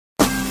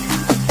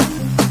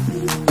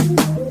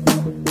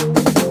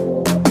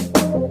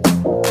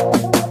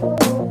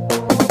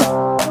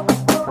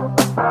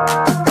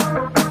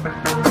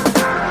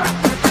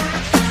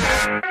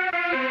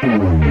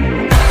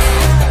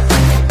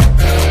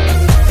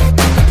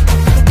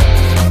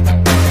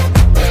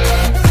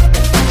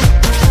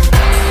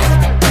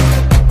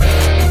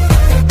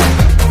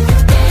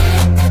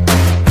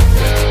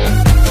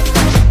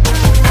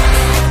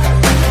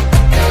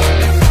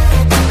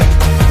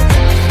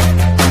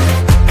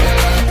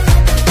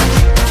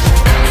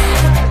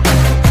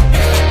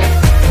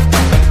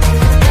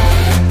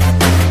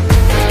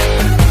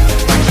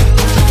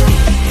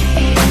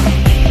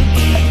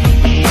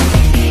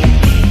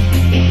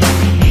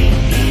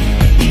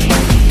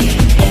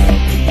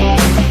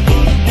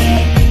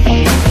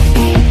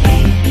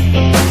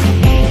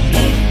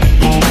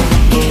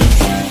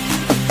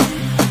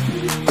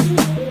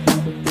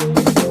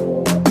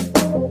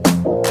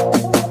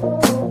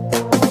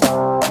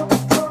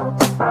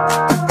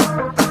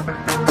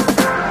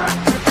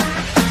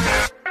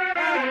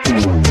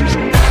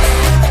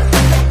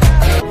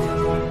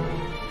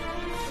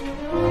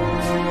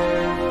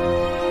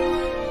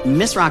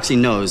Miss Roxy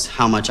knows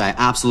how much I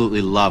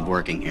absolutely love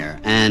working here,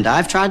 and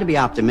I've tried to be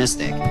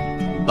optimistic,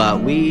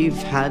 but we've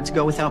had to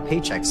go without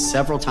paychecks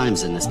several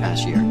times in this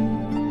past year.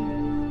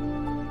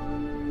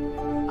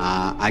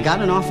 I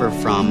got an offer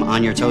from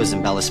On Your Toes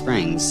in Bella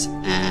Springs,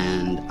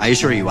 and I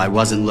assure you I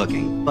wasn't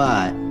looking,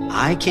 but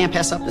I can't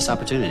pass up this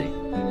opportunity.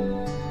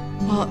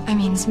 Well, I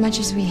mean, as much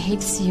as we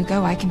hate to see you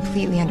go, I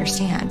completely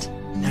understand.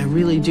 I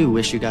really do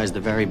wish you guys the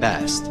very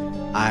best.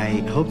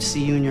 I hope to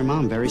see you and your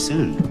mom very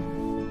soon.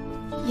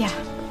 Yeah.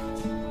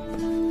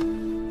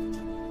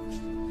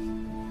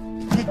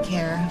 Take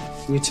care.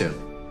 You too.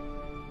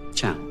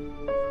 Ciao.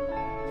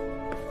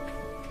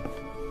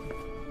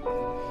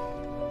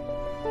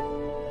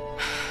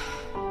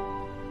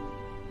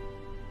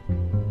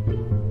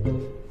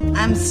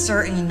 I'm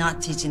certainly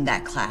not teaching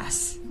that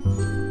class.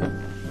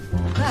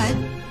 But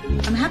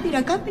I'm happy to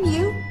accompany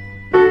you.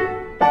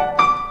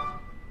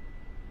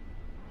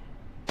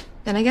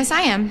 Then I guess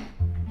I am.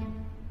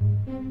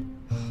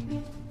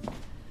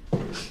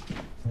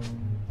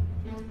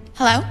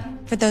 Hello.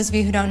 For those of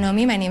you who don't know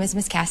me, my name is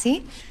Miss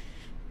Cassie.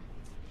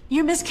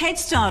 You're Miss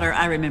Kate's daughter.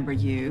 I remember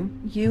you.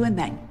 You and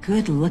that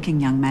good-looking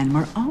young man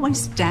were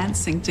always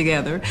dancing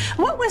together.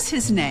 What was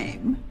his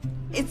name?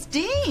 It's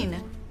Dean.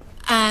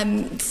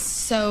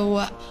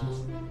 So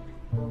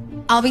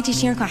I'll be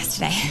teaching your class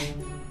today.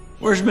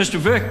 Where's Mr.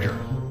 Victor?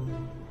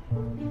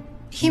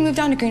 He moved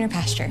on to greener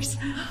pastures.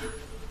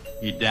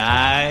 He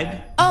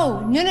died?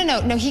 Oh,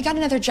 no, he got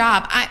another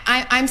job.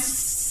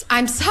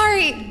 I'm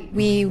sorry.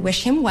 We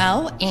wish him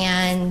well,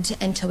 and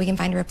until we can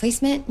find a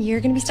replacement, you're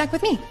gonna be stuck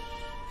with me.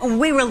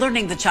 We were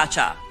learning the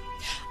cha-cha.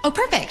 Oh,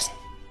 perfect.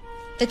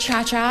 The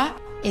cha-cha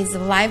is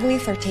lively,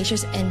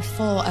 flirtatious, and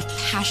full of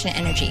passionate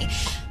energy.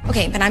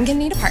 Okay, but I'm gonna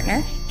need a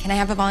partner. Can I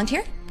have a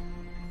volunteer?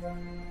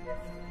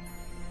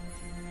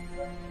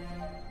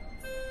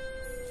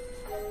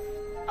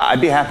 I'd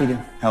be happy to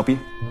help you.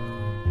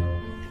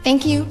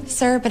 Thank you,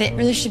 sir, but it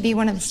really should be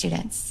one of the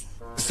students.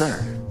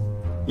 Sir?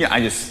 Yeah, I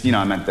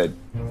meant that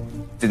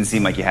didn't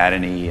seem like you had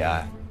any,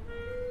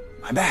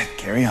 my bad.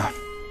 Carry on.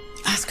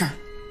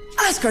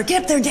 Oscar,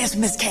 get up there and dance with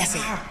Miss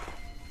Cassie.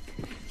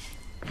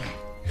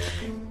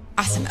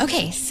 Awesome.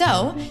 Okay,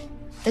 so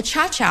the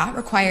cha-cha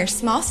requires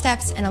small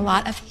steps and a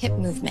lot of hip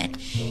movement.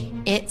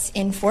 It's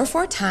in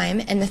 4/4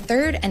 time, and the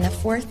third and the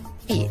fourth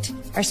beat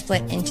are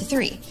split into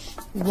 3.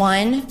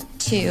 1,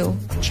 2,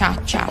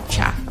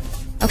 cha-cha-cha.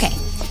 Okay,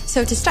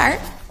 so to start,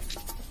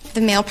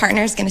 the male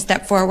partner is gonna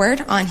step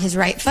forward on his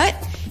right foot,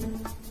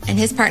 and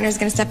his partner is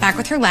gonna step back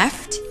with her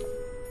left,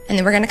 and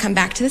then we're gonna come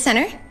back to the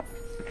center,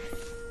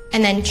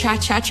 and then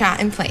cha-cha-cha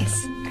in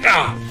place.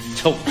 Ah,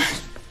 come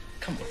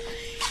on.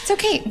 It's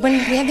okay. When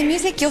we have the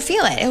music, you'll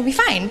feel it. It'll be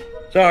fine.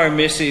 Sorry,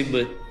 Missy,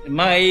 but in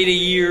my 80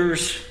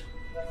 years,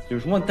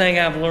 there's one thing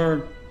I've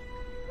learned.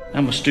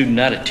 I'm a student,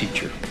 not a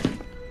teacher.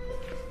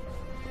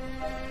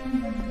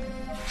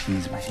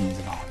 She's a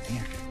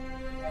volunteer.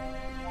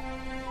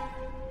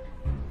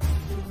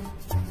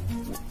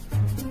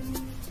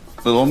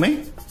 Little old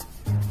me?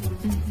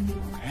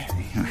 Mm-hmm.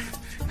 Okay.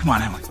 Come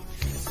on, Emily.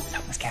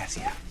 Help Miss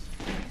Cassie out.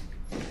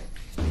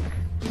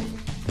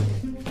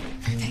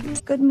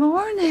 Perfect. Good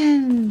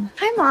morning.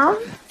 Hi, Mom.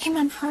 Hey,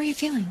 Mom. How are you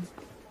feeling?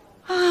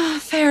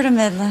 Fair to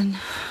middling.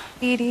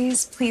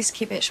 Ladies, please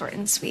keep it short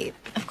and sweet.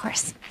 Of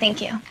course.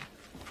 Thank you.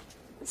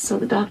 So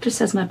the doctor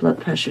says my blood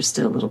pressure's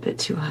still a little bit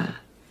too high.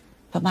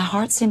 But my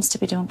heart seems to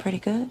be doing pretty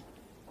good.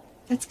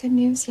 That's good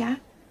news, yeah?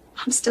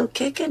 I'm still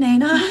kicking,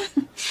 ain't I?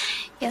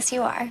 Yes,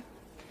 you are.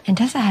 And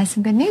Tessa has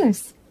some good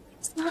news.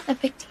 It's not a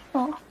big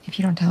deal. If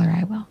you don't tell her,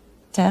 I will.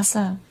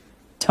 Tessa,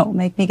 don't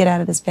make me get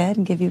out of this bed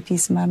and give you a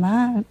piece of my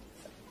mind.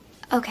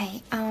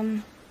 Okay,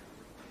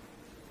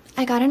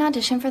 I got an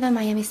audition for the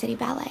Miami City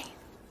Ballet.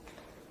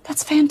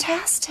 That's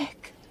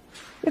fantastic.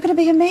 You're gonna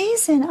be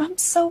amazing. I'm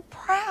so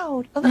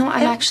proud. No,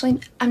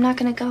 I'm not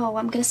gonna go.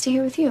 I'm gonna stay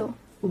here with you.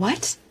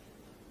 What?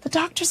 The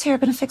doctors here are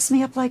gonna fix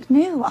me up like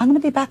new. I'm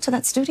gonna be back to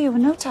that studio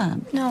in no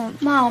time. No,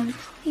 Mom,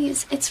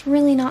 please. It's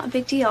really not a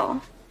big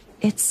deal.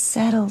 It's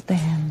settled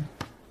then.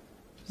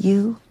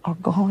 You are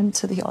going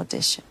to the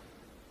audition.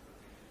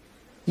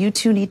 You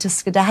two need to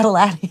skedaddle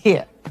out of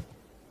here.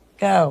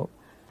 Go.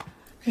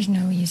 There's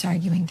no use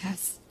arguing,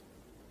 Tess.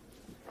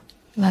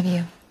 Love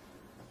you.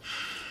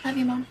 Love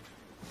you, Mom.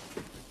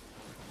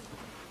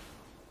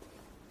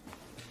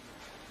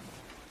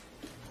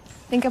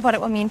 Think of what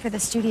it will mean for the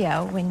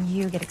studio when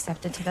you get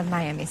accepted to the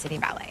Miami City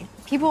Ballet.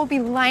 People will be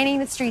lining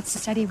the streets to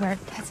study where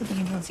Tessa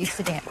Daniels used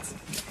to dance.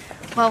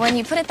 Well, when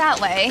you put it that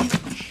way.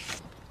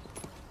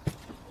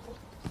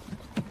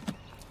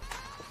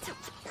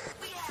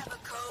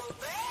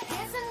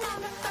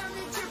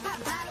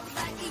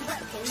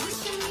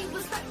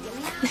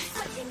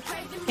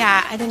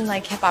 Yeah, I didn't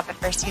like hip-hop at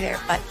first either,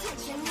 but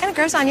kind of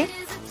grows on you.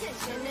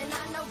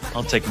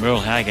 I'll take Merle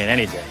Haggard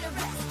any day.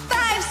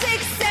 5,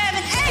 6,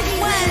 7, 8.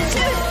 1, 2,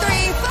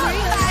 3, 4,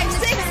 5,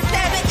 6,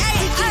 7,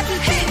 8. Up,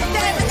 6,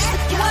 7,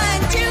 8.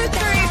 1, 2,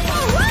 3,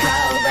 4.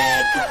 Woo!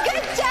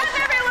 Good job,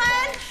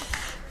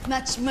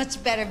 everyone.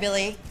 Much better,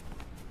 Billy.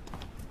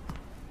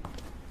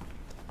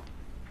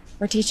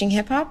 We're teaching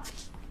hip-hop?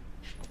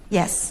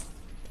 Yes.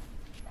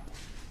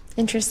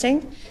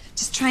 Interesting.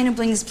 Just trying to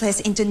bring this place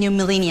into new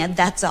millennia,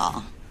 that's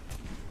all.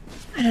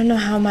 I don't know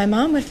how my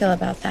mom would feel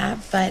about that,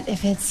 but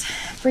if it's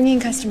bringing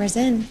customers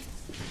in,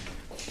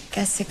 I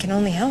guess it can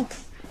only help.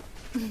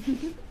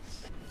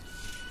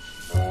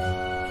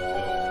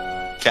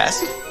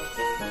 Cassie?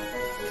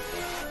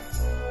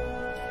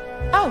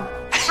 Oh,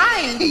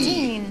 hi,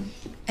 Dean.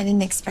 I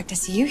didn't expect to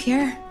see you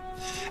here.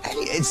 Hey,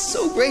 it's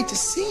so great to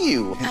see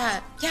you.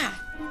 Yeah.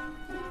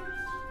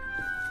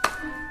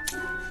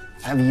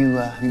 Have you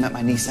met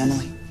my niece,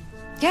 Emily?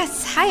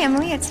 Yes. Hi,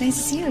 Emily. It's nice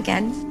to see you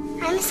again.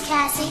 Hi, Miss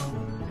Cassie.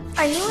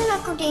 Are you and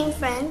Uncle Dean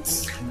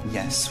friends?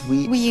 Yes,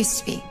 We used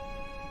to be.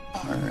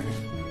 are.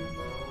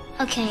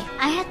 Okay,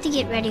 I have to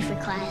get ready for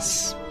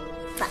class.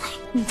 Bye.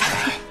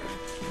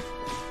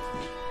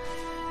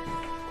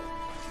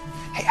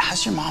 Hey,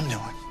 how's your mom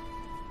doing?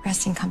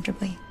 Resting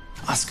comfortably.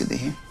 That's good to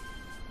hear.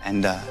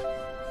 And,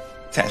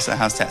 Tessa,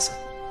 how's Tessa?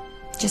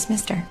 Just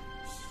missed her.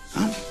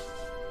 Huh?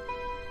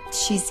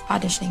 She's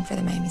auditioning for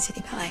the Miami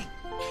City Ballet.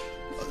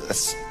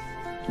 That's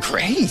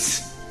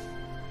great.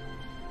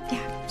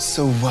 Yeah.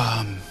 So,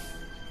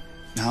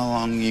 how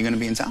long are you gonna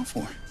be in town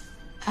for?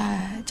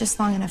 Just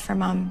long enough for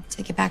Mom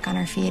to get back on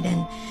her feet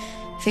and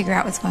figure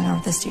out what's going on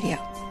with the studio.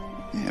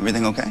 Yeah,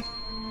 everything okay?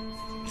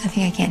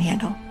 Nothing I can't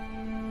handle.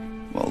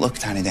 Well, look,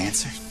 Tiny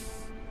Dancer.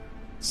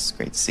 It's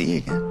great to see you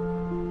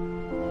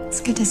again.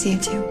 It's good to see you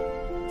too.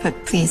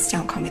 But please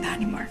don't call me that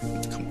anymore.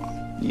 Come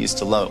on. You used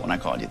to love it when I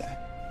called you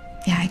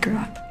that. Yeah, I grew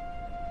up.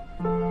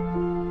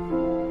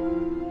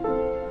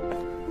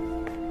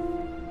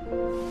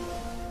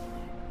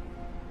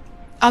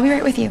 I'll be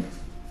right with you.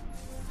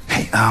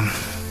 Hey,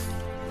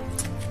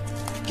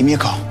 give me a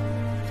call.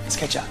 Let's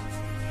catch up.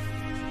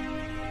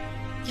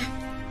 Yeah.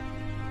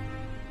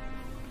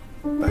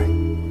 Bye.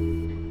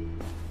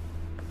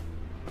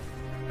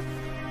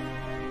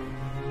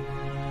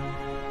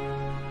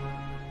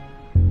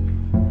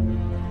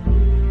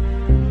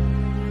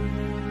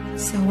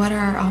 So what are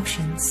our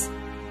options?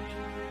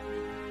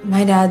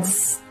 My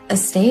dad's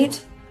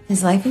estate?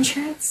 His life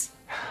insurance?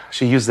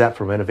 She used that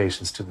for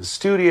renovations to the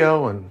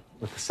studio, and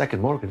with the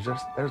second mortgage,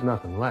 there's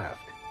nothing left.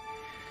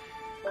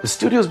 The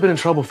studio's been in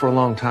trouble for a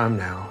long time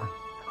now.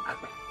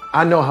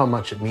 I know how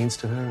much it means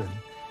to her, and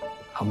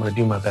I'm gonna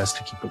do my best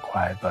to keep it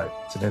quiet, but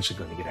it's eventually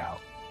gonna get out.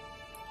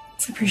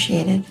 It's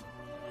appreciated.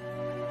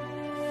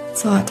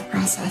 It's a lot to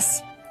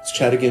process. Let's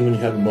chat again when you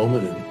have a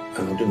moment,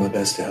 and I'll do my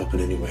best to help in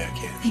any way I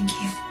can. Thank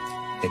you.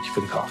 Thank you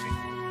for the coffee.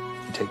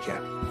 You take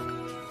care.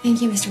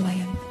 Thank you, Mr.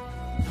 William.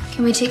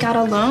 Can we take out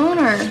a loan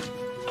or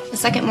a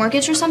second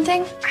mortgage or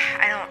something?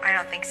 I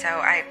don't think so.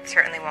 I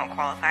certainly won't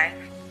qualify.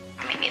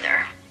 Me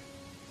neither.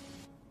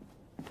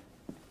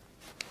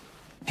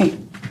 Hey,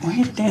 why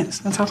you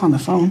dance? Let's talk on the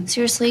phone.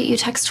 Seriously, you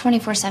text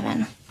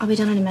 24/7. I'll be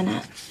done in a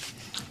minute.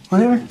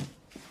 Whatever.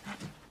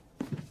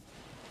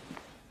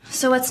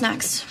 So what's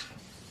next?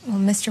 Well,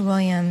 Mr.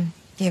 William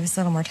gave us a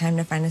little more time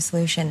to find a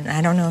solution.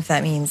 I don't know if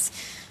that means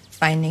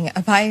finding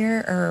a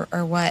buyer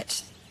or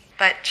what.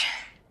 But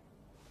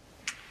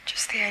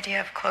just the idea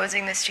of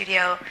closing the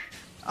studio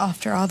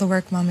after all the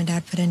work Mom and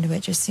Dad put into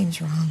it just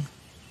seems wrong.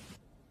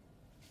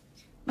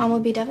 Mom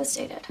would be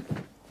devastated.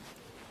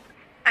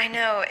 I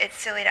know it's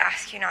silly to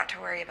ask you not to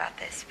worry about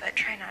this, but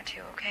try not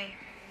to, okay?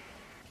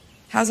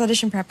 How's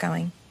audition prep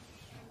going?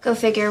 Go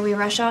figure, we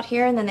rush out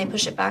here and then they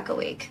push it back a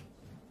week.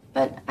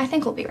 But I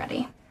think we'll be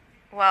ready.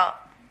 Well,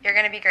 you're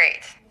gonna be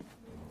great.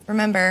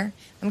 Remember,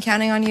 I'm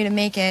counting on you to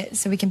make it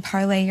so we can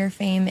parlay your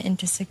fame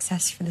into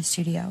success for the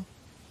studio.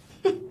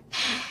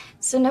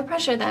 So no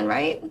pressure then,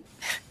 right?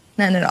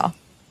 None at all.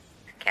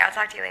 Okay, I'll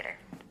talk to you later.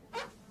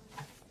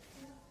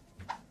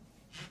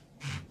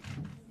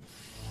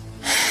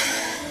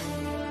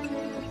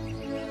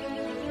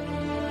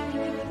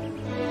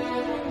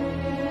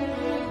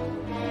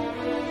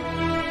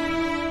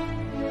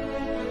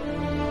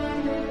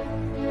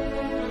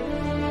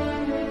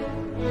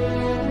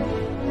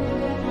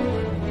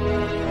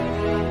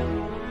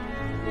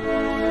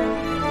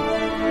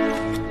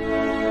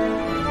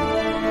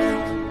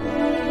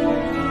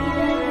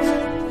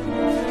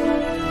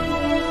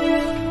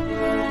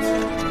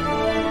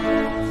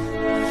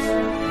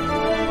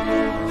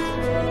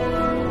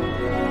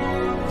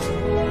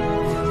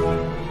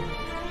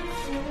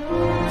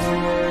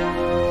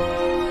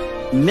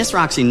 Miss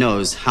Roxy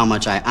knows how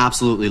much I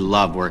absolutely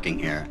love working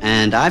here,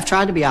 and I've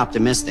tried to be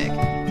optimistic,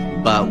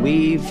 but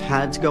we've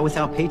had to go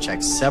without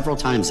paychecks several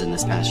times in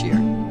this past year.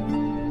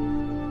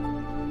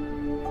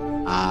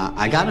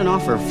 I got an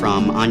offer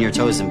from On Your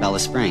Toes in Bella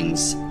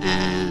Springs,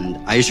 and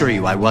I assure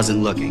you I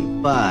wasn't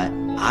looking, but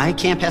I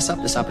can't pass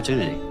up this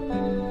opportunity.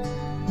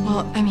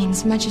 Well, I mean,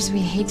 as much as we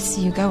hate to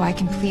see you go, I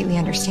completely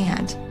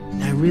understand.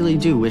 I really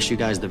do wish you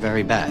guys the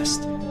very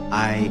best.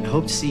 I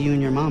hope to see you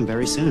and your mom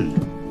very soon.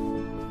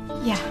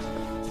 Yeah.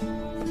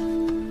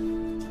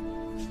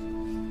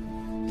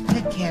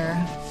 Take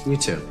care. You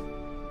too.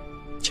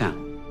 Ciao.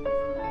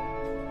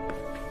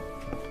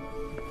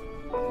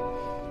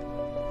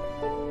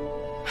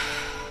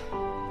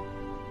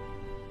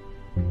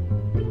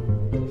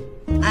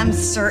 I'm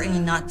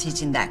certainly not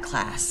teaching that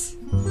class.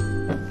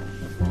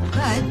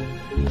 But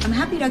I'm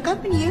happy to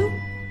accompany you.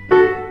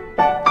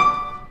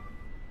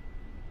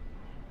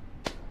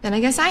 Then I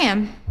guess I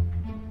am.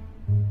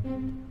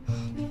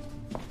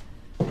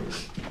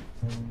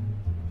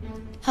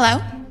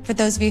 Hello. For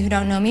those of you who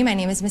don't know me, my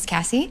name is Miss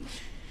Cassie.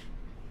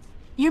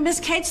 You're Miss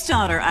Kate's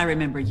daughter. I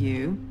remember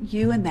you.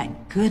 You and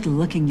that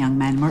good-looking young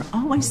man were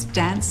always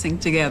dancing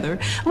together.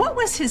 What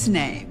was his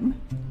name?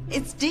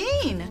 It's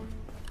Dean.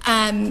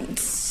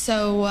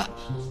 So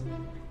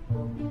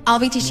I'll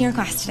be teaching your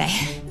class today.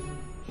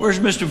 Where's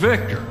Mr.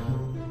 Victor?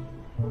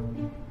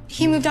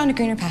 He moved on to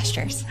greener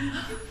pastures.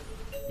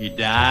 He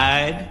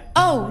died?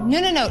 Oh,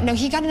 no.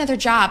 He got another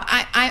job.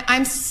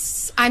 I'm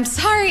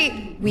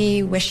sorry.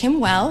 We wish him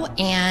well,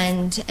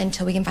 and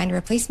until we can find a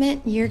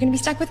replacement, you're gonna be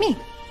stuck with me.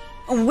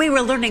 We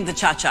were learning the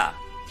cha-cha.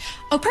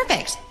 Oh,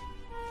 perfect.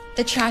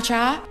 The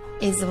cha-cha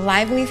is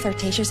lively,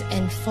 flirtatious,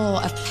 and full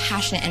of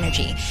passionate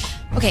energy.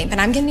 Okay, but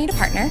I'm gonna need a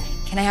partner.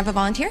 Can I have a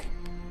volunteer?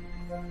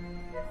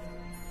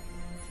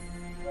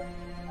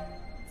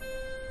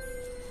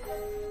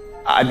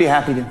 I'd be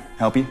happy to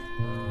help you.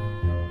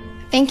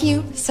 Thank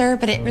you, sir,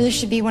 but it really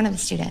should be one of the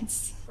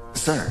students.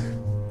 Sir?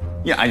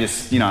 Yeah, I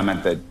just, I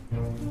meant that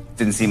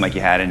didn't seem like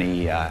you had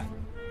any,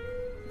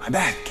 My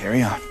bad.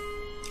 Carry on.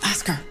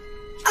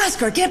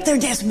 Oscar, get up there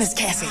and dance with Miss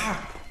Cassie.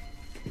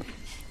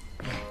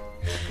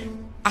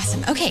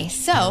 Awesome. Okay,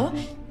 so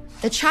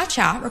the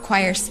cha-cha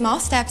requires small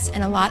steps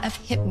and a lot of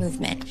hip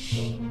movement.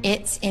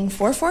 It's in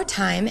 4/4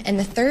 time, and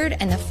the third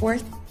and the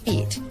fourth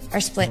beat are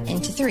split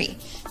into 3.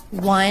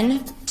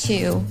 1,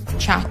 2,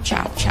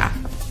 cha-cha-cha.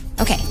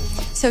 Okay,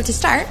 so to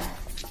start,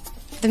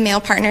 the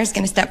male partner is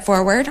going to step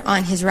forward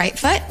on his right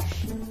foot,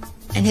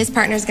 and his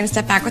partner is going to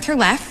step back with her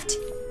left,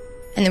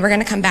 and then we're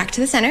going to come back to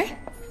the center,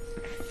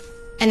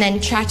 and then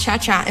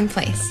cha-cha-cha in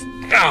place.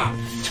 Ah,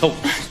 oh.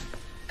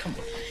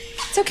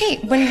 It's okay.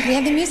 When we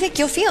have the music,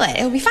 you'll feel it.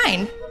 It'll be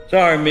fine.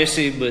 Sorry,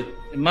 Missy, but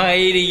in my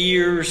 80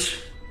 years,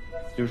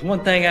 there's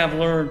one thing I've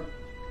learned.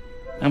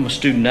 I'm a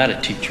student, not a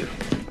teacher.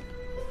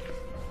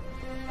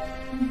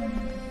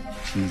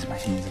 She's a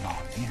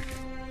volunteer.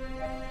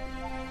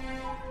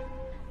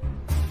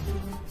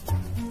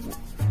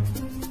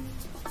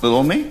 Little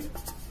old me?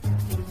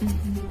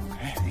 Mm-hmm.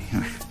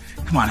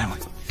 Okay. Come on, Emily.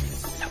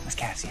 Help Miss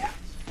Cassie out.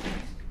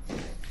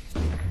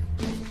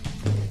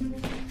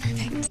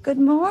 Good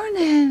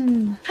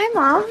morning. Hi,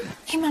 Mom.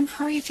 Hey, Mom,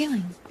 how are you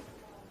feeling?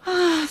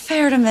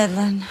 Fair to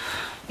middling.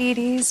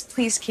 Ladies,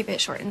 please keep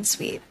it short and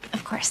sweet.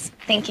 Of course.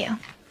 Thank you.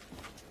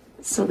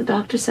 So the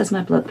doctor says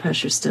my blood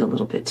pressure's still a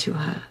little bit too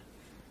high.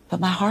 But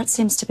my heart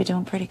seems to be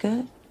doing pretty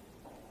good.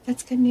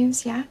 That's good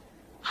news, yeah?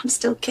 I'm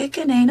still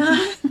kicking, ain't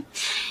I?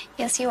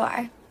 Yes, you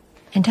are.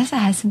 And Tessa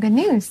has some good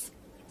news.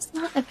 It's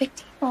not a big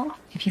deal.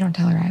 If you don't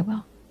tell her, I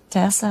will.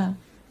 Tessa,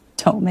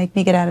 don't make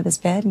me get out of this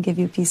bed and give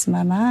you a piece of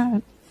my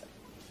mind.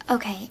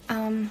 Okay,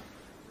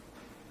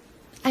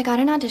 I got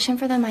an audition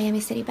for the Miami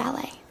City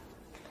Ballet.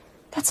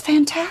 That's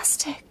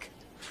fantastic.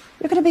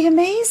 You're gonna be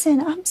amazing.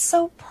 I'm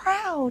so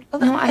proud.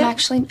 No,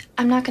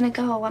 I'm not gonna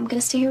go. I'm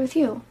gonna stay here with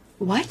you.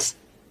 What?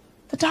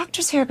 The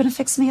doctors here are gonna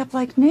fix me up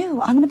like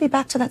new. I'm gonna be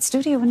back to that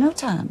studio in no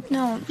time.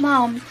 No,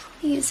 Mom,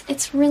 please.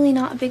 It's really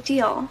not a big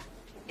deal.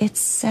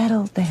 It's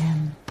settled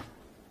then.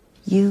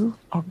 You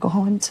are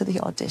going to the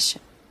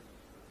audition.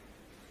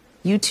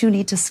 You two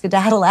need to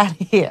skedaddle out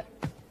of here.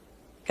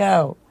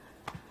 Go.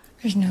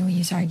 There's no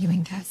use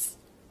arguing, Tess.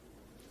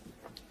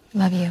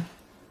 Love you.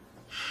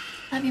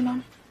 Love you,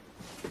 Mom.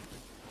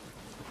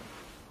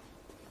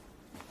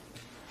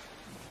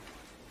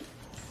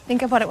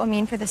 Think of what it will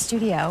mean for the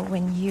studio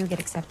when you get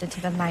accepted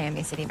to the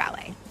Miami City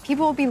Ballet.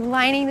 People will be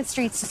lining the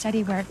streets to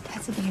study where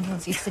Tessa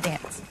Daniels used to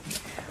dance.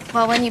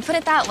 Well, when you put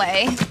it that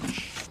way.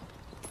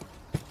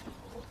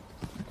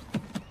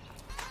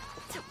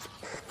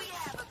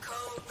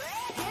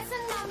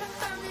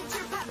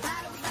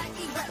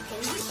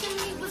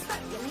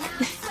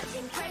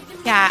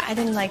 Yeah, I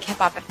didn't like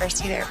hip-hop at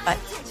first either, but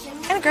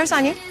it kind of grows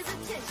on you.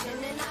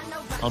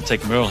 I'll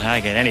take Merle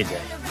Haggard any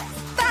day.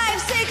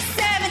 5, 6,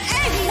 7,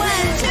 8. 1,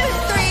 2,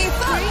 3,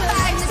 4,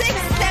 5, 6,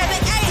 7,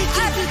 8.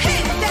 Up,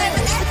 hit, 7,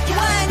 8.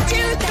 1,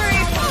 2, 3,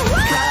 4.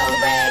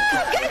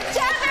 Woo! Good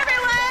job,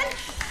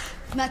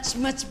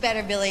 everyone. Much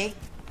better, Billy.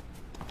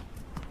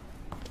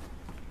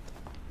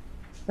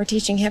 We're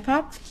teaching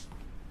hip-hop?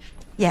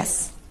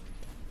 Yes.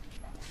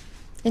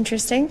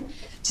 Interesting.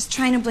 Just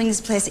trying to bring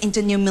this place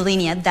into new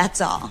millennia,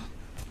 that's all.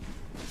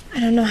 I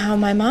don't know how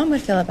my mom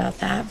would feel about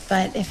that,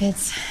 but if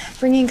it's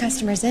bringing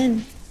customers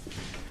in,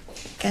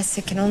 I guess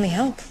it can only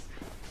help.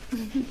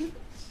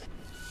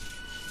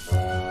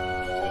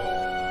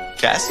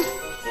 Cassie?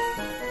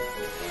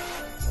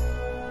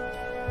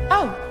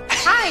 Oh,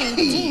 hi,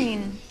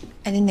 Dean.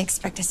 I didn't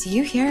expect to see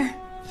you here.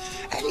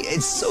 Hey,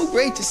 it's so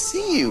great to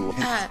see you.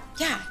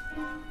 Yeah.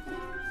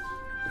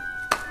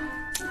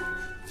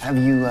 Have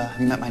you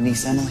met my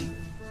niece, Emily?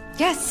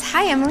 Yes.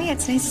 Hi, Emily.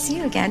 It's nice to see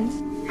you again.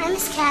 Hi,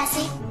 Miss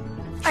Cassie.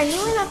 Are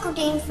you and Uncle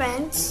Dean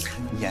friends?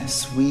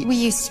 Yes, we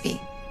used to be.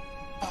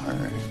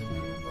 are.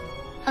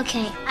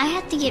 Okay, I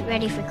have to get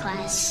ready for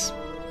class.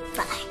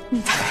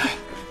 Bye.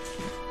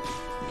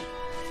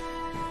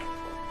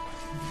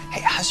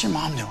 Hey, how's your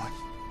mom doing?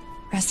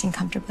 Resting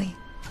comfortably.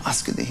 Oh,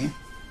 that's good to hear.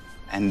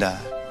 And,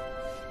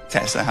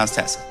 Tessa, how's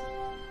Tessa?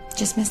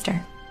 Just missed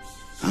her.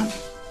 Huh?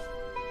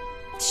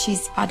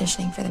 She's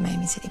auditioning for the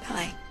Miami City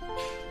Ballet.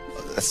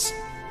 That's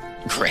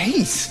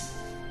great.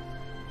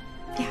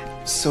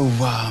 Yeah. So,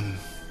 how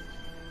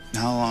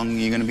long are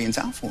you gonna be in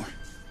town for?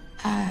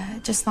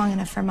 Just long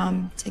enough for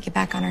Mom to get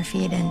back on her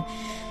feet and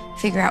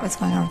figure out what's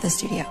going on with the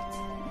studio.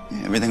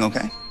 Yeah, everything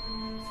okay?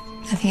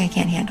 Nothing I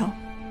can't handle.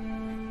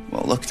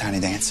 Well, look, Tiny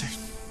Dancer.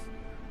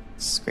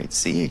 It's great to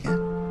see you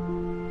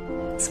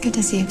again. It's good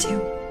to see you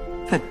too.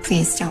 But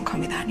please don't call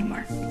me that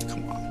anymore.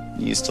 Come on.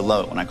 You used to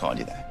love it when I called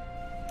you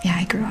that. Yeah,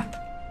 I grew up.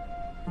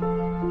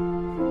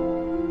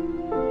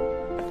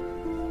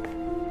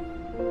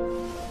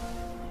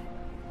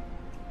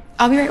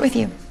 I'll be right with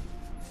you.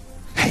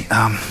 Hey,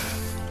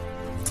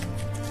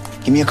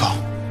 give me a call.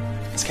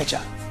 Let's catch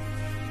up.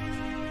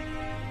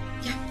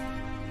 Yeah.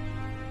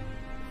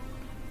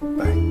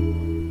 Bye.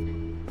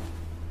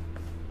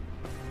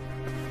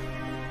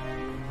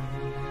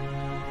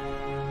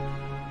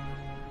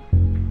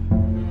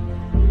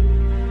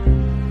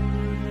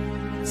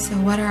 So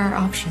what are our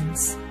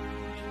options?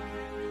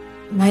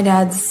 My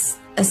dad's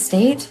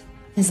estate?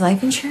 His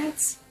life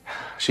insurance?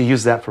 She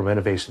used that for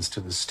renovations to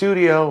the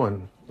studio,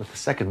 and with the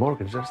second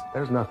mortgage,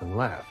 there's nothing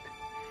left.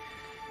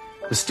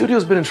 The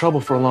studio's been in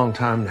trouble for a long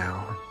time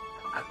now.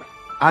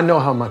 I know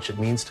how much it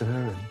means to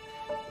her, and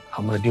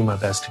I'm going to do my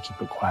best to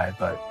keep it quiet,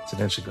 but it's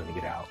eventually going to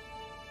get out.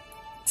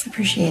 It's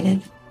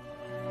appreciated.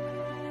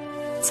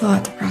 It's a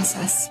lot to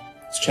process.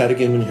 Let's chat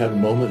again when you have a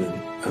moment,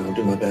 and I'll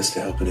do my best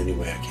to help in any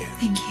way I can.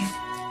 Thank you.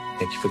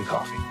 Thank you for the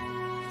coffee.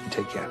 You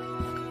take care.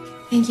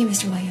 Thank you,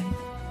 Mr. William.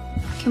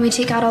 Can we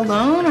take out a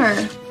loan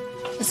or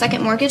a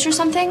second mortgage or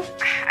something?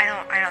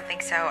 I don't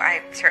think so.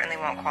 I certainly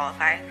won't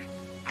qualify.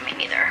 Me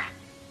neither.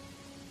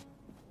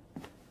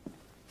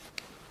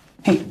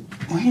 Hey,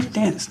 why are you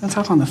dance? Let's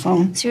talk on the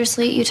phone.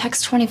 Seriously, you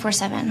text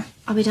 24/7.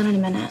 I'll be done in a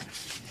minute.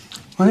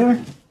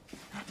 Whatever.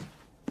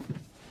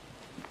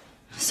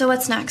 So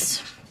what's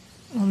next?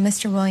 Well,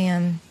 Mr.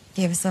 William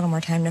gave us a little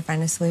more time to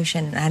find a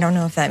solution, and I don't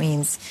know if that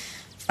means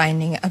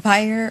finding a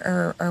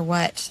buyer or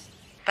what.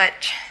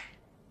 But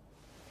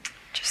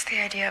just the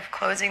idea of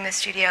closing the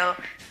studio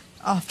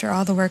after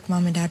all the work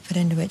Mom and Dad put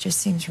into it just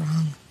seems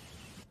wrong.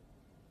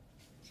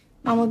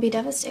 Mom will be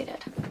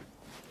devastated.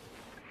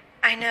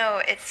 I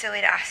know it's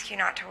silly to ask you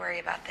not to worry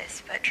about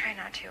this, but try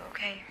not to,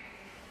 okay?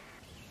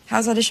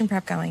 How's audition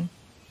prep going?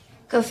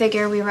 Go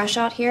figure, we rush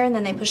out here and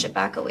then they push it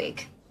back a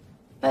week.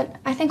 But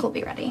I think we'll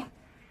be ready.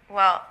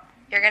 Well,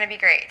 you're gonna be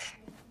great.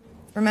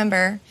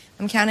 Remember,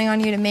 I'm counting on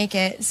you to make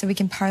it so we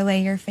can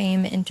parlay your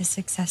fame into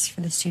success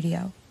for the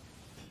studio.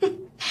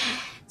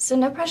 So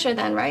no pressure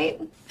then,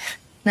 right?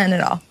 None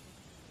at all.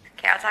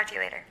 Okay, I'll talk to you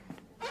later.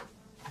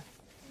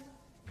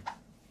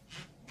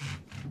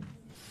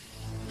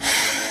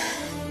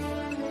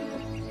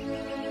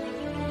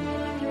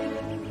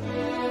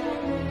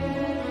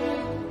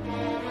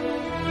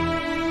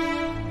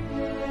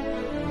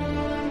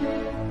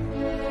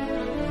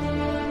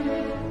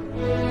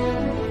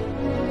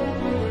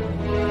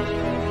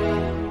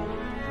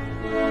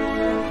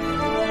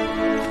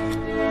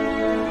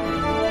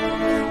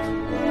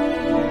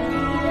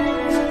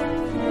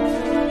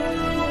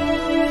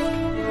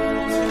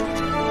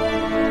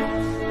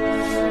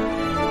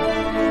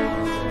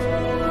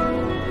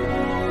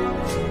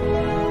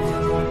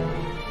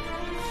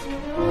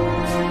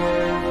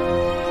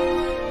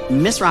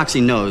 Miss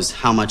Roxy knows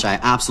how much I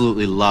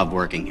absolutely love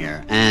working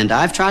here, and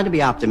I've tried to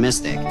be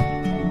optimistic,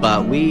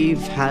 but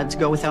we've had to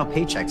go without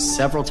paychecks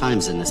several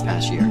times in this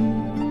past year.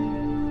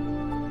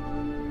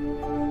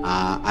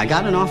 I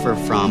got an offer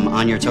from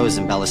On Your Toes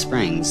in Bella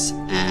Springs,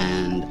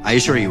 and I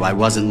assure you I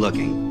wasn't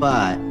looking,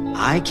 but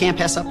I can't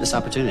pass up this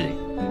opportunity.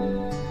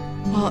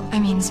 Well, I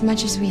mean, as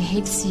much as we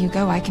hate to see you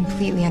go, I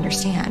completely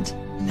understand.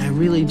 I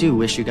really do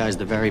wish you guys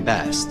the very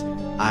best.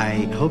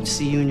 I hope to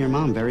see you and your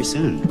mom very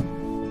soon.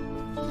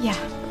 Yeah.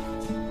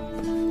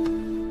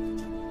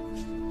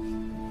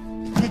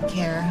 Take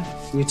care.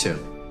 You too.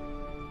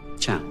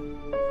 Ciao.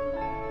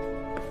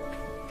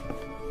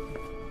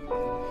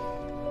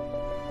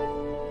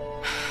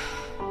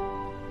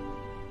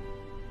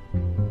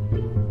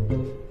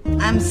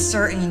 I'm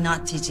certainly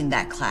not teaching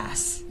that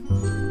class.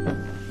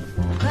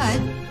 But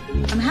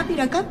I'm happy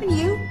to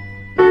accompany you.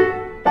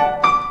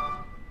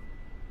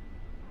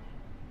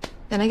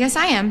 Then I guess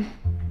I am.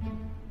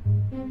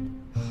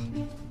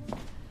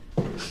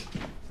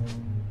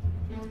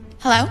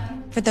 Hello.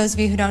 For those of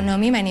you who don't know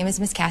me, my name is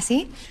Miss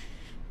Cassie.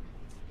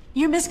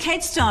 You're Miss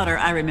Kate's daughter.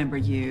 I remember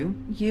you.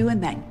 You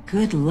and that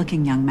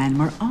good-looking young man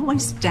were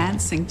always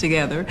dancing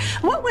together.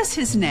 What was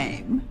his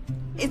name?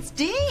 It's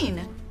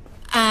Dean.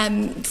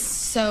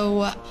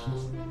 So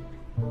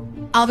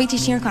I'll be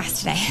teaching your class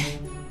today.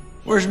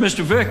 Where's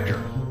Mr.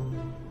 Victor?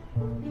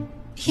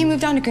 He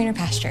moved on to greener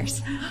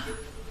pastures.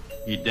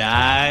 He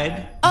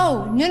died?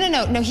 Oh,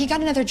 no, he got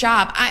another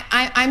job.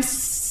 I'm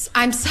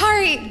I'm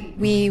sorry.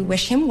 We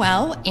wish him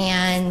well,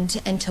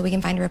 and until we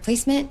can find a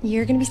replacement,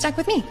 you're going to be stuck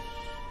with me.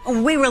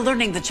 We were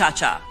learning the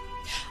cha-cha.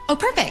 Oh,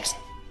 perfect.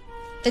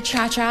 The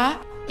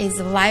cha-cha is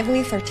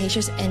lively,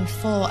 flirtatious, and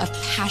full of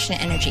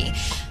passionate energy.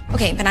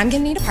 Okay, but I'm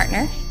going to need a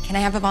partner. Can I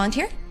have a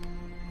volunteer?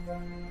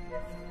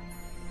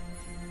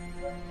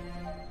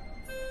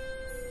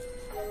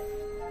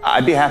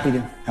 I'd be happy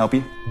to help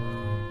you.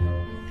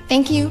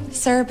 Thank you,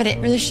 sir, but it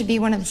really should be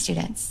one of the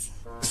students.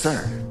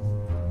 Sir?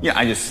 Yeah,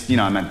 I just,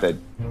 I meant that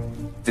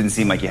didn't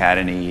seem like you had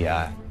any,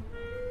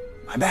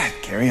 My bad.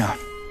 Carry on.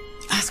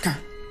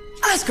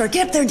 Oscar,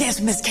 get up there and dance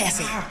with Miss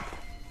Cassie.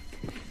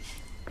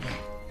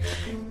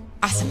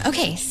 Awesome.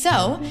 Okay,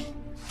 so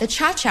the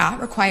cha-cha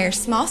requires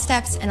small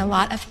steps and a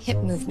lot of hip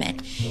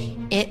movement.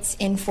 It's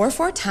in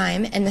 4/4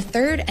 time, and the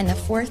third and the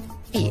fourth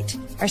beat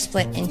are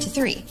split into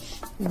 3.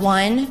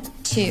 1,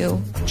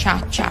 2,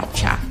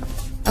 cha-cha-cha.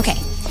 Okay,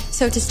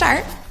 so to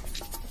start,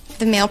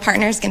 the male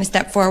partner is going to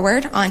step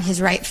forward on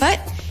his right foot,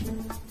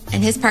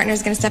 and his partner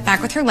is going to step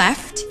back with her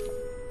left,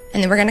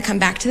 and then we're going to come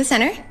back to the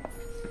center,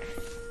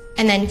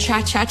 and then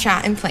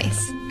cha-cha-cha in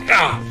place.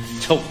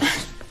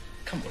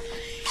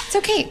 It's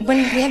okay. When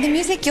we have the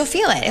music, you'll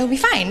feel it. It'll be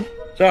fine.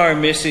 Sorry,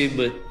 Missy,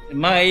 but in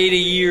my 80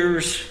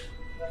 years,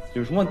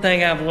 there's one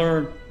thing I've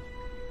learned.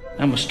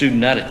 I'm a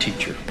student, not a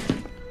teacher.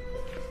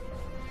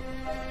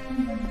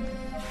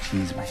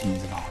 My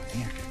shoes are on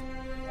here.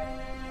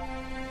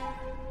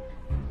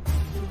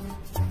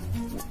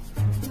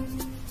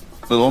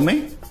 Little old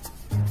me?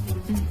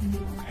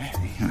 Hey,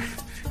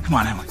 come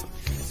on, Emily.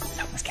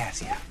 Help Miss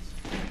Cassie out.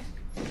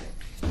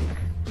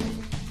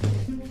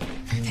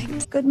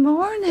 Good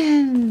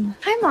morning.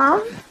 Hi,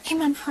 Mom. Hey,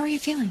 Mom, how are you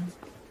feeling?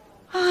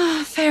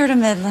 Fair to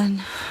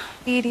middling.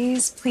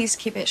 Ladies, please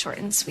keep it short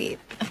and sweet.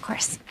 Of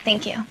course.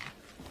 Thank you.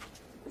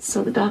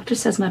 So the doctor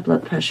says my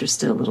blood pressure's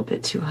still a little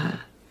bit too high.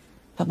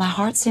 But my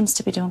heart seems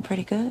to be doing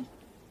pretty good.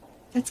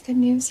 That's good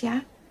news,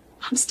 yeah?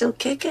 I'm still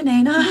kicking,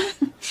 ain't I?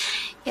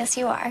 Yes,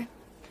 you are.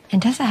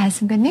 And Tessa has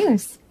some good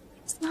news.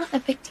 It's not a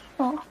big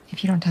deal.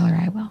 If you don't tell her,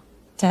 I will.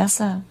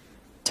 Tessa,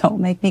 don't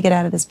make me get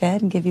out of this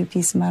bed and give you a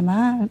piece of my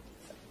mind.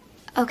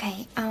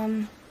 Okay,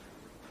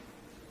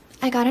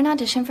 I got an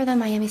audition for the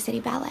Miami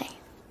City Ballet.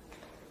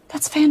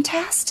 That's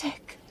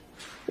fantastic.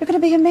 You're going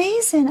to be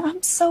amazing.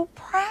 I'm so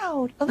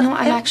proud. No,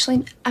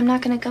 I'm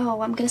not going to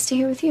go. I'm going to stay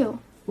here with you.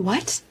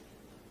 What?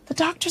 The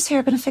doctors here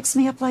are going to fix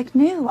me up like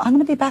new. I'm going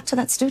to be back to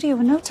that studio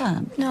in no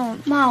time. No,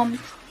 Mom,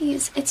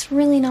 please. It's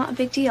really not a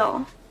big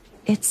deal.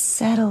 It's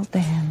settled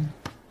then.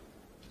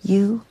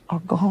 You are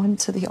going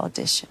to the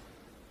audition.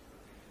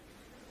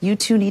 You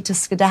two need to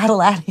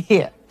skedaddle out of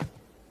here.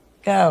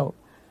 Go.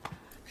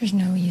 There's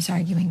no use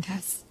arguing,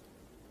 Tess.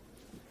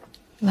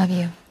 Love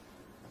you.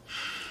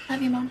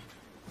 Love you, Mom.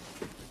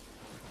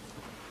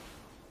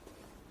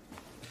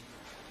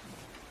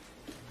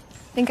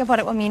 Think of what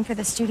it will mean for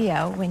the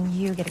studio when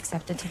you get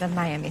accepted to the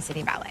Miami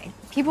City Ballet.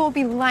 People will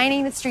be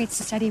lining the streets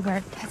to study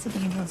where Tessa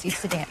Daniels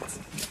used to dance.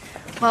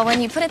 Well,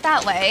 when you put it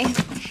that way.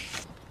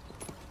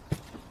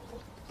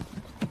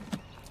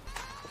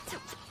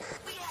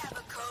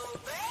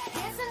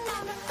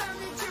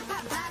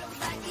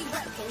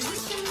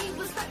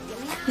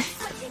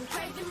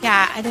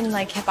 Yeah, I didn't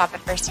like hip-hop at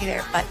first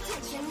either, but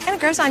it kind of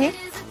grows on you.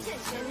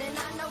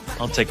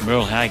 I'll take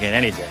Merle Haggard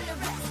any day.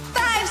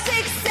 5,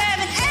 6,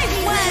 7,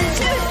 8. 1,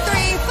 2,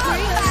 3, 4,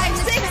 5,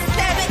 6,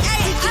 7,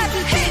 8. Up,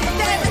 hit,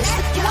 7,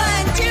 8.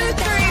 1, 2,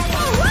 3,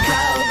 4.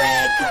 Woo!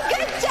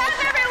 Good job,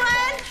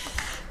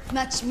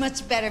 everyone.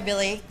 Much better,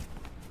 Billy.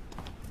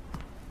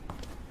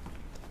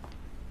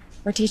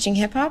 We're teaching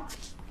hip-hop?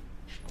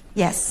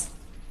 Yes.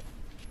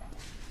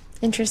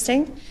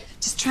 Interesting.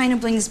 Just trying to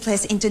bring this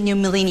place into new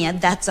millennia,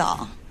 that's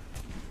all.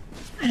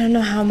 I don't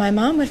know how my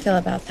mom would feel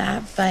about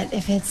that, but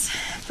if it's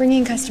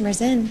bringing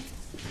customers in,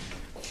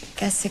 I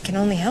guess it can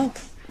only help.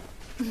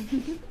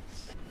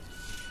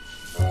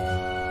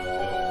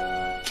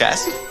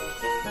 Cassie?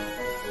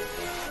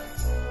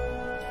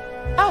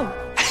 Oh,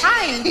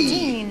 hi,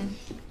 Dean.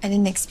 I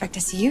didn't expect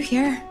to see you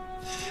here.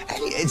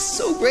 Hey, it's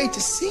so great to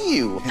see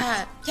you.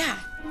 Yeah.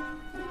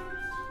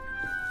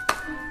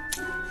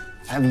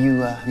 Have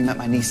you met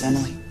my niece,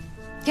 Emily?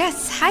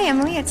 Yes. Hi,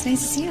 Emily. It's nice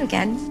to see you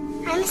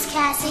again. Hi, Miss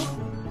Cassie.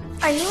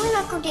 Are you and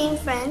Uncle Dean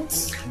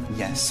friends?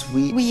 Yes,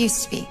 we We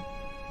used to be.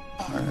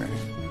 are.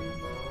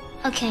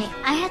 Okay,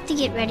 I have to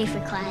get ready for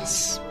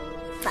class.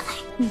 Bye.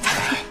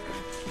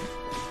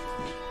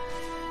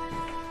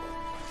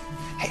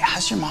 Hey,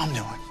 how's your mom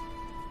doing?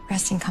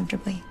 Resting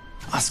comfortably.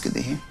 Oh, that's good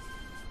to hear.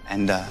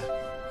 And,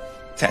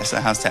 Tessa,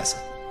 how's Tessa?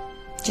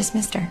 Just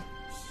missed her.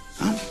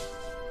 Oh,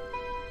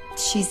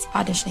 She's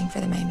auditioning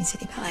for the Miami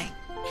City Ballet.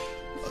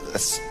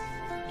 that's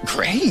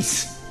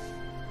great.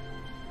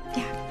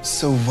 Yeah.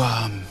 So,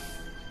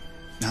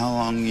 how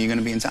long are you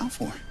gonna be in town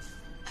for?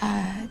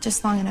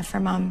 Just long enough for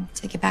Mom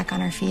to get back on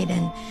her feet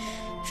and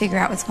figure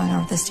out what's going on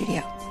with the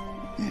studio.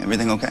 Yeah,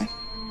 everything okay?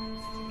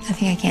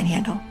 Nothing I can't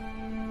handle.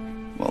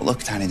 Well, look,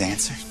 Tiny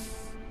Dancer.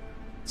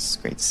 It's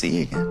great to see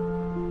you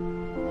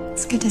again.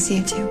 It's good to see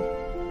you too.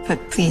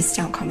 But please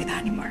don't call me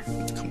that anymore.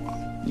 Come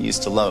on. You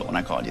used to love it when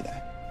I called you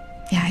that.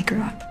 Yeah, I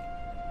grew up.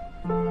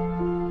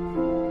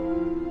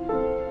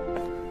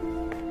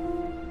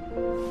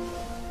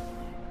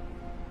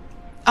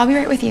 I'll be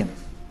right with you.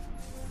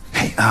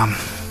 Hey,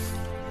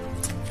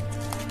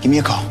 give me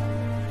a call.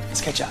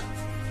 Let's catch up.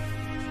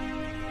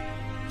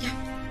 Yeah.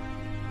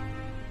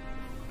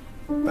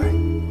 Bye.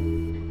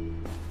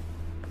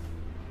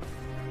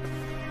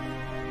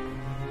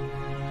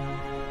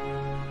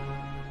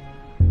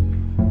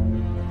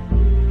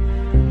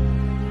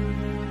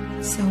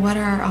 So what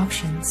are our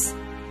options?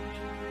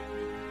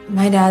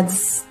 My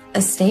dad's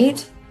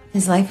estate?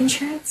 His life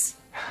insurance?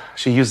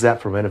 She used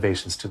that for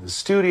renovations to the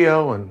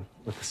studio, and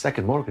with the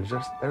second mortgage,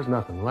 there's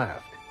nothing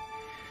left.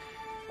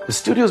 The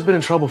studio's been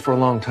in trouble for a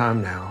long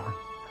time now.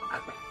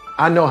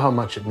 I know how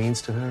much it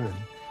means to her, and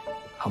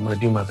I'm going to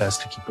do my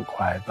best to keep it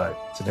quiet, but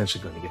it's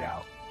eventually going to get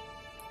out.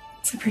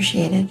 It's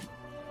appreciated.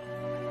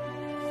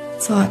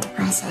 It's a lot to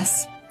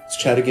process. Let's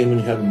chat again when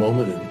you have a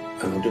moment,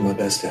 and I'll do my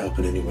best to help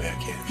in any way I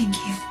can. Thank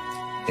you.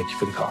 Thank you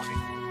for the coffee.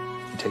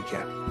 You take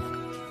care.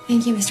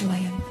 Thank you, Mr.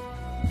 William.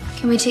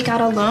 Can we take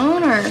out a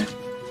loan or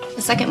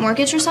a second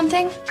mortgage or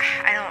something?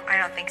 I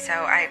don't think so.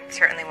 I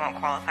certainly won't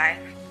qualify.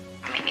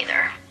 Me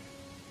neither.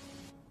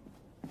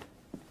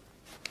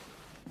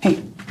 Hey,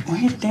 why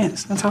you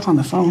dance? Let's talk on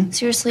the phone.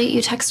 Seriously,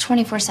 you text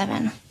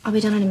 24/7. I'll be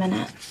done in a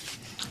minute.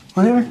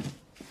 Whatever.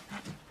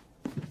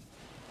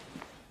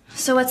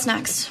 So what's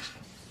next?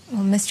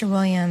 Well, Mr.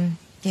 William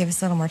gave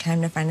us a little more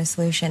time to find a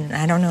solution, and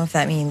I don't know if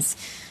that means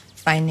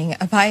finding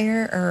a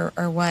buyer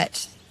or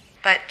what.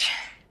 But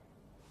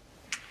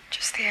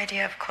just the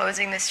idea of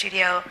closing the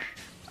studio.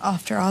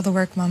 After all the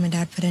work Mom and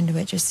Dad put into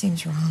it, just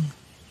seems wrong.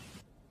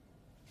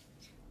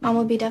 Mom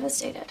will be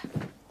devastated.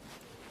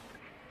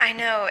 I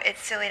know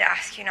it's silly to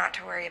ask you not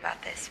to worry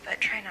about this, but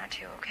try not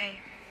to, okay?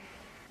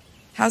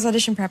 How's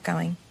audition prep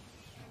going?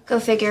 Go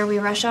figure, we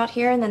rush out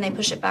here and then they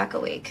push it back a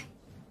week.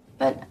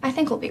 But I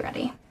think we'll be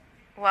ready.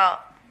 Well,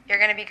 you're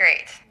gonna be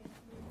great.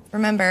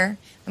 Remember,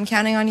 I'm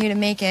counting on you to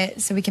make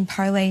it so we can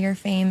parlay your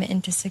fame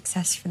into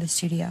success for the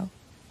studio.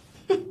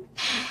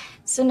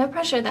 So no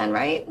pressure then,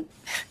 right?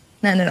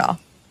 None at all.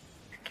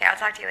 Okay, I'll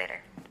talk to you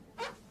later.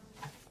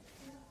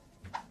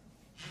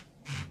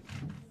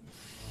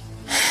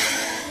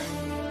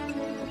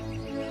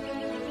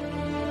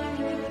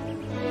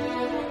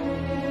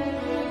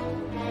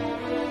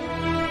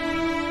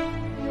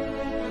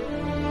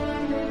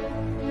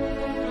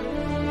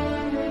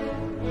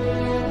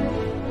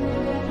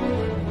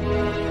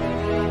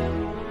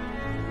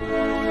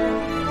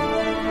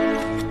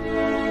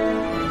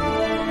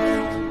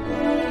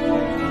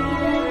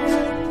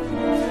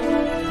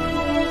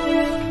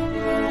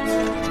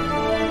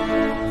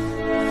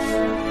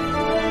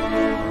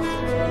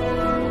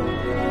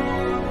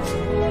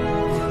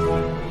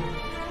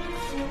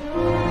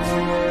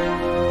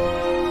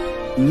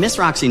 Miss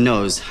Roxy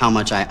knows how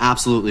much I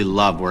absolutely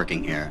love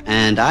working here,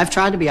 and I've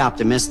tried to be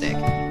optimistic,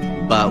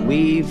 but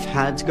we've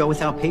had to go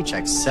without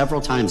paychecks several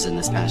times in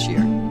this past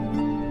year.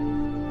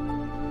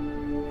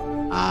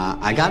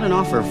 I got an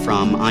offer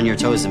from On Your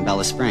Toes in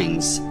Bella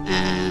Springs,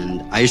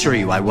 and I assure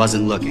you I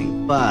wasn't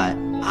looking, but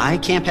I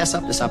can't pass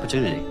up this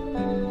opportunity.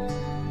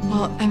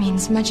 Well, I mean,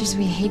 as much as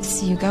we hate to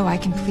see you go, I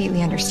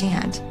completely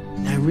understand.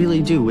 I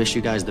really do wish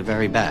you guys the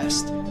very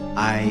best.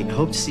 I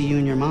hope to see you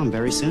and your mom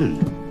very soon.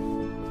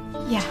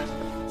 Yeah.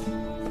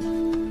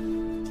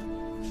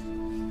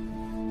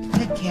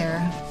 Take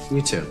care.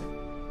 You too.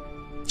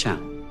 Ciao.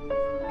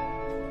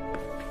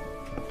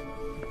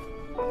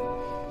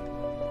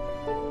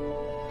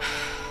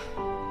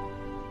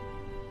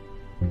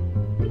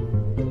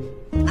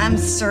 I'm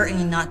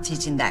certainly not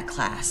teaching that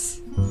class.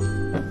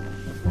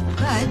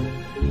 But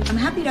I'm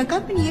happy to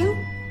accompany you.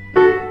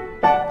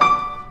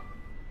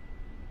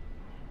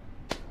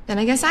 Then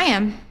I guess I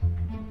am.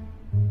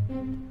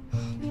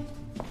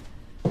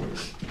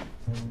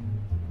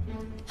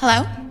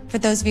 Hello. For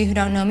those of you who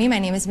don't know me, my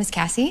name is Miss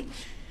Cassie.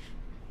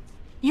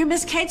 You're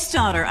Miss Kate's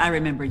daughter. I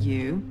remember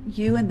you.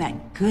 You and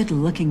that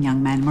good-looking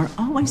young man were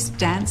always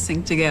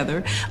dancing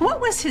together.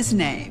 What was his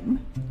name?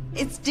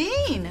 It's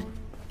Dean.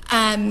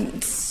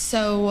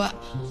 So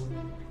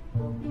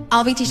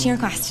I'll be teaching your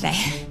class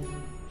today.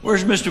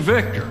 Where's Mr.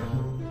 Victor?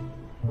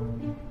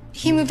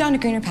 He moved on to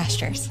greener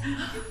pastures.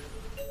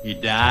 He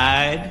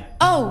died?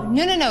 Oh,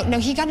 no.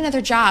 He got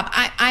another job.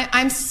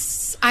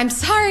 I'm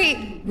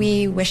sorry.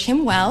 We wish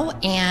him well,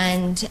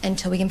 and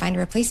until we can find a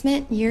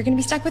replacement, you're gonna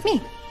be stuck with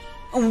me.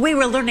 We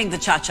were learning the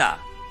cha-cha.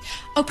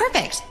 Oh,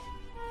 perfect.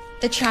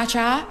 The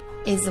cha-cha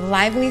is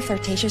lively,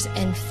 flirtatious,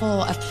 and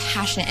full of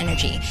passionate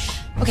energy.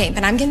 Okay,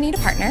 but I'm gonna need a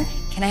partner.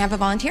 Can I have a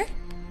volunteer?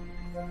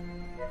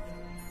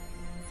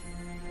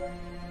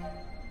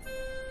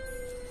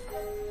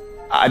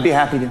 I'd be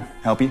happy to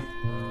help you.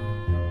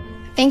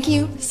 Thank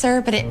you,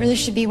 sir, but it really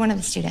should be one of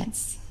the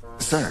students.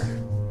 Sir.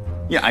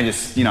 Yeah, I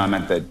just, I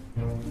meant that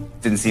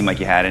didn't seem like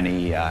you had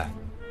any,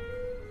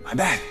 my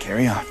bad.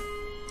 Carry on.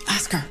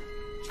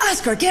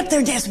 Oscar, get up there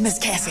and dance with Miss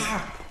Cassie.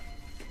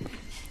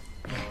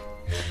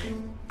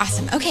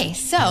 Awesome. Okay,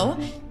 so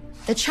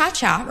The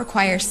cha-cha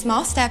requires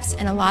small steps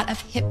and a lot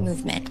of hip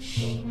movement.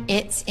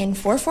 It's in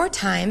 4/4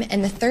 time,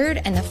 and the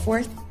third and the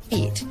fourth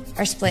beat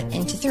are split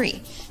into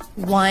 3.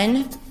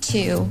 1,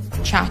 2,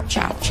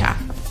 cha-cha-cha.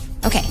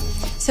 Okay,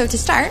 so to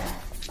start,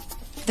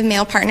 the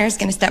male partner is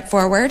gonna step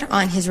forward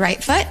on his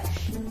right foot,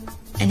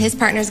 and his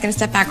partner is gonna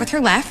step back with her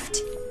left,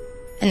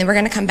 and then we're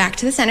gonna come back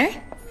to the center,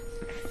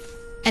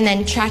 and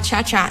then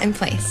cha-cha-cha in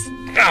place.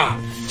 Ah,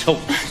 so,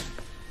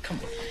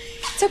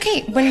 It's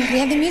okay, when we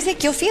have the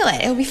music, you'll feel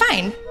it, it'll be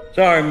fine.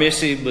 sorry,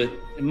 Missy, but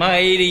in my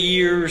 80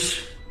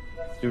 years,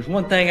 there's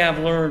one thing I've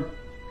learned.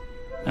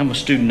 I'm a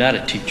student, not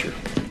a teacher.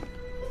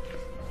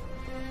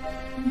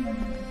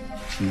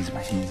 She's a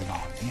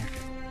volunteer.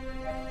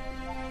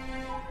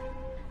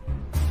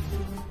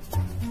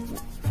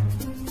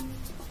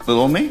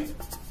 Little old me?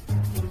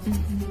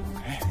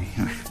 Hey,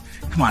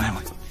 come on,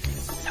 Emily.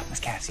 Help Miss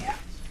Cassie out.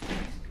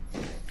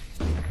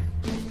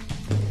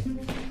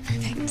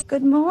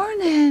 Good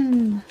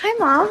morning. Hi,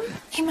 Mom.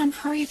 Hey, Mom,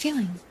 how are you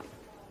feeling?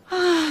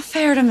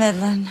 Fair to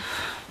middling.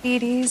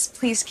 Ladies,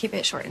 please keep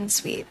it short and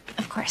sweet.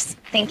 Of course.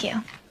 Thank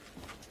you.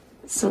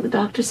 So the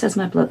doctor says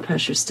my blood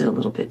pressure's still a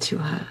little bit too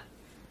high.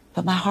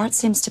 But my heart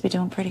seems to be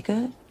doing pretty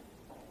good.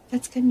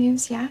 That's good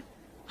news, yeah?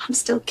 I'm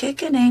still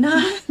kicking, ain't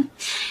I?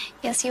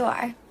 Yes, you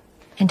are.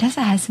 And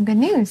Tessa has some good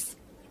news.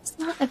 It's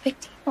not a big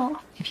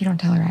deal. If you don't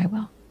tell her, I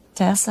will.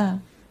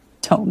 Tessa,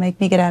 don't make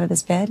me get out of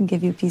this bed and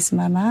give you a piece of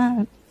my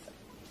mind.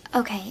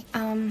 Okay,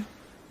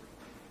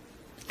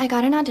 I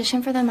got an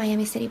audition for the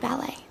Miami City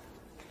Ballet.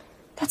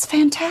 That's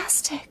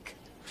fantastic.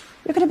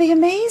 You're gonna be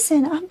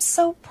amazing. I'm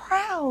so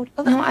proud.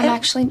 No,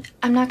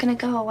 I'm not gonna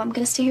go. I'm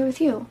gonna stay here with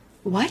you.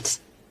 What?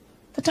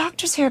 The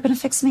doctors here are gonna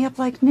fix me up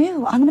like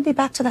new. I'm gonna be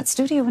back to that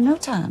studio in no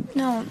time.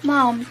 No,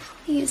 Mom,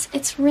 please.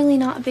 It's really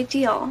not a big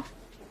deal.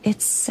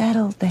 It's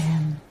settled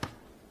then.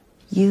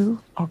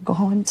 You are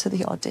going to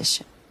the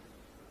audition.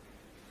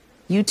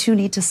 You two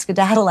need to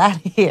skedaddle out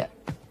of here.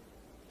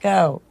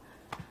 Go.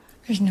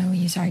 There's no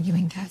use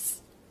arguing,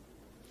 Tess.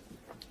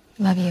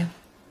 Love you.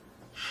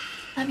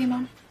 Love you,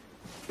 Mom.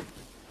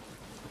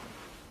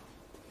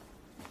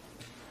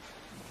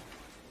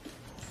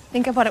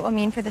 Think of what it will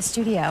mean for the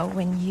studio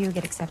when you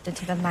get accepted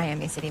to the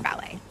Miami City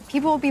Ballet.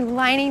 People will be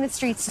lining the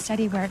streets to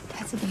study where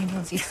Tessa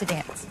Daniels used to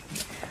dance.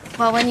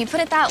 Well, when you put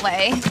it that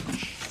way.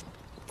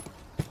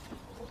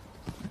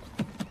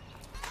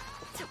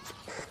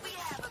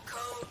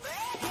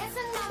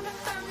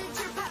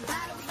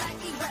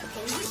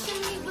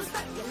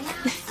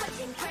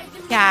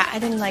 Yeah, I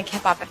didn't like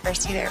hip hop at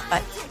first either,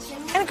 but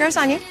kind of grows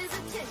on you.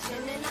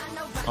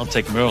 I'll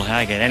take Merle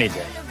Haggard any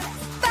day.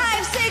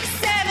 5, 6,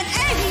 7,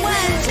 8. 1,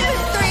 2,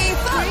 3,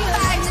 4,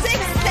 5,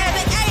 6,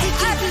 7, 8.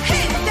 Up,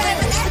 hit,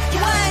 7,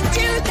 1,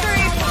 2,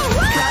 3, 4.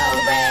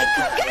 Woo!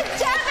 Good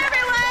job,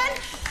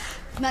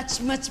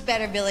 everyone. Much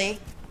better, Billy.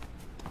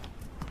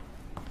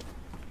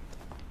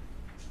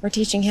 We're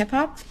teaching hip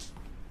hop?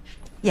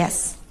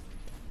 Yes.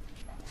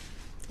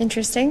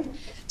 Interesting.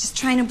 Just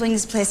trying to bring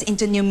this place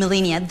into new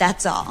millennia,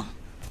 that's all.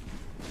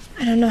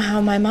 I don't know how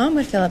my mom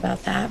would feel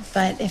about that,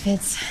 but if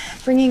it's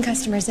bringing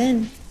customers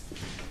in,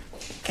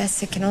 I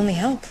guess it can only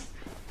help.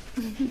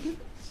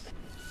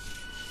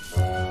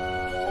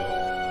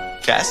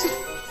 Cassie?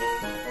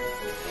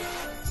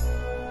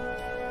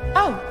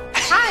 Oh,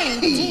 hi,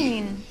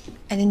 Dean.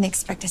 I didn't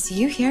expect to see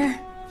you here.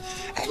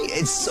 Hey,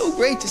 it's so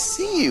great to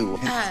see you.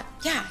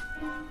 Yeah.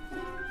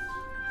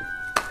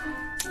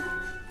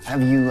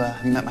 Have you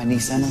met my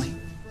niece, Emily?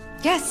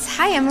 Yes,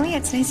 hi, Emily.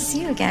 It's nice to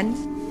see you again.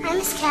 Hi,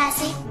 Miss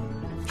Cassie.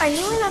 Are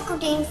you and Uncle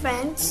Dean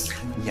friends?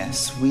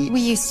 Yes, we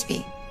used to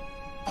be.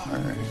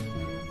 are.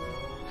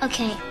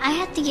 Okay, I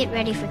have to get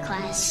ready for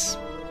class.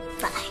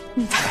 Bye.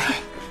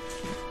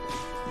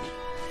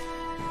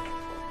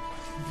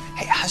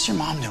 Hey, how's your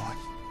mom doing?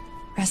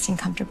 Resting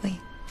comfortably.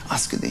 Oh,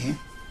 that's good to hear.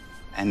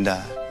 And,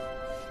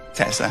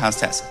 Tessa, how's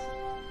Tessa?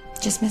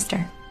 Just missed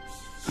her.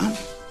 Huh?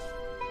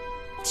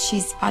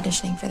 She's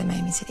auditioning for the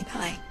Miami City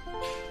Ballet.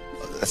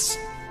 Oh, that's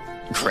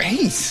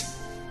great.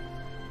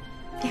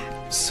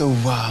 Yeah. So,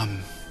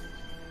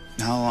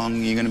 how long are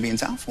you gonna be in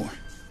town for?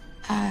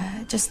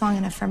 Just long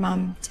enough for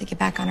Mom to get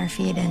back on her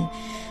feet and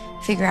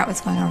figure out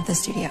what's going on with the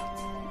studio.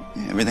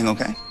 Yeah, everything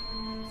okay?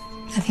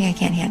 Nothing I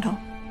can't handle.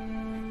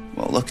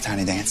 Well, look,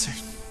 Tiny Dancer.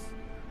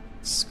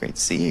 It's great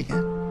to see you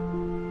again.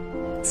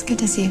 It's good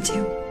to see you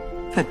too.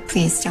 But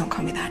please don't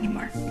call me that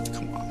anymore.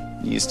 Come on.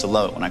 You used to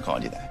love it when I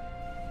called you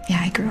that. Yeah,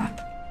 I grew up.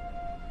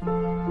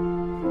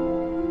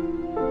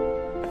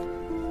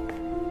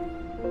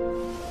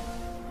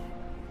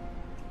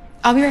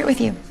 I'll be right with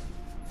you.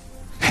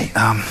 Hey,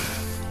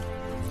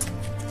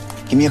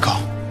 give me a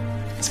call.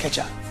 Let's catch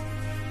up.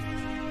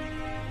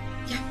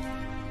 Yeah.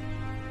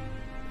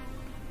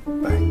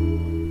 Bye.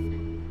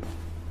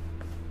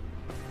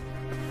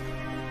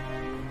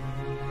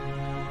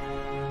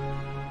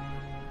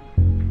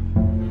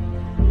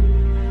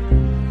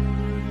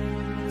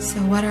 So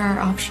what are our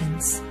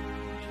options?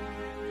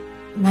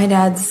 My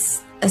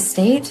dad's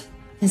estate?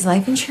 His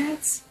life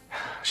insurance?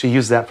 She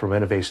used that for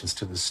renovations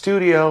to the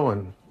studio,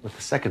 and with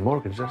the second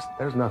mortgage,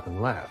 there's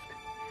nothing left.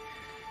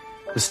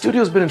 The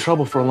studio's been in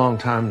trouble for a long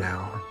time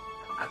now.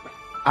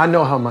 I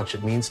know how much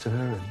it means to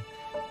her, and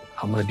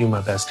I'm going to do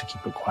my best to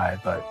keep it quiet,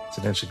 but it's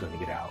eventually going to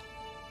get out.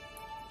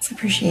 It's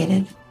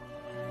appreciated.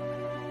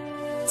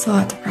 It's a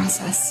lot to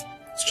process.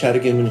 Let's chat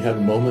again when you have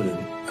a moment,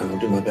 and I'll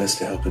do my best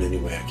to help in any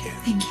way I can.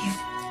 Thank you.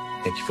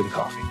 Thank you for the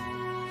coffee.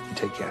 You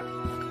take care.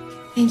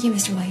 Thank you,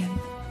 Mr. William.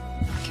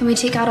 Can we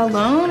take out a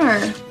loan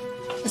or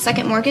a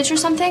second mortgage or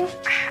something?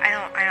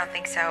 I don't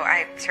think so.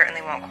 I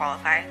certainly won't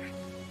qualify.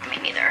 Me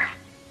neither.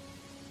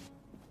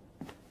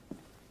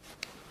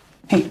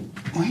 Hey,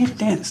 why are you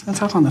dance? Let's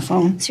talk on the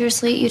phone.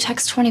 Seriously, you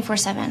text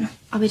 24/7.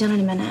 I'll be done in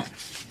a minute.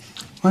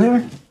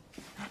 Whatever.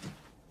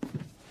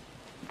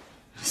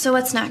 So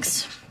what's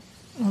next?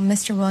 Well,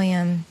 Mr.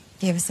 William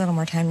gave us a little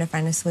more time to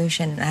find a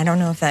solution. I don't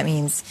know if that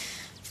means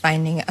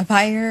finding a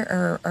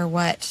buyer or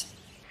what.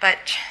 But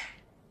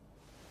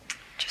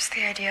just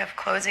the idea of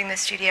closing the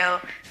studio.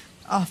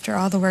 After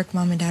all the work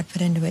Mom and Dad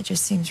put into it,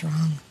 just seems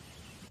wrong.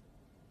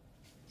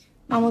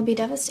 Mom will be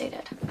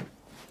devastated.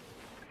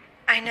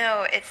 I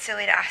know it's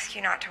silly to ask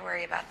you not to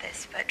worry about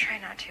this, but try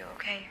not to,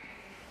 okay?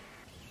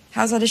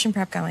 How's audition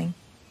prep going?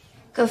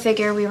 Go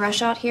figure, we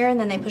rush out here and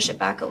then they push it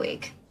back a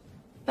week.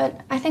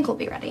 But I think we'll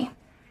be ready.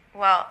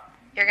 Well,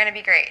 you're gonna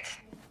be great.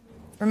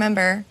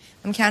 Remember,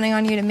 I'm counting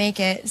on you to make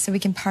it so we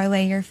can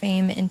parlay your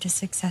fame into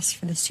success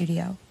for the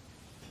studio.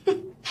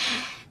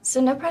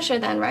 So no pressure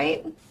then,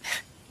 right?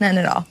 None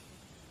at all.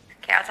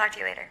 Okay, I'll talk to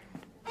you later.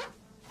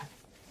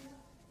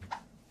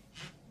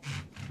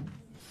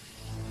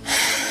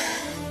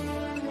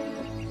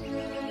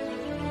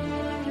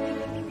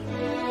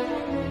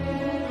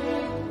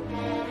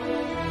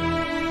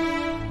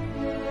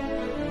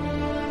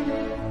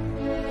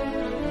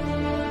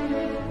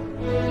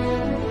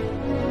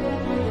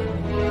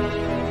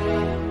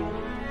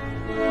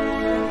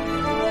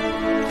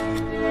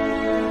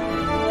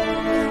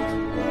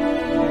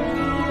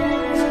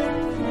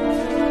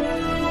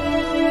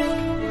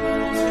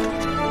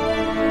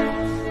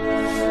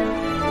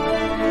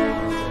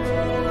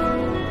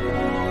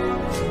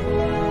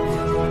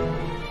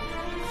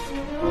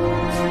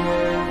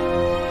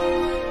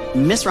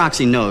 Miss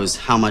Roxy knows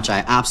how much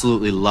I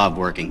absolutely love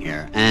working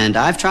here, and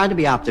I've tried to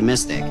be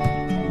optimistic,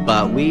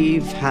 but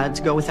we've had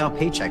to go without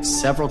paychecks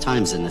several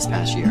times in this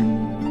past year.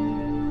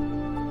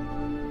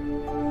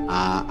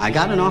 I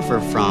got an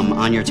offer from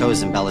On Your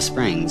Toes in Bella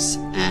Springs,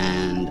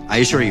 and I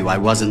assure you I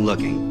wasn't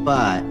looking,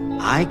 but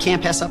I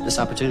can't pass up this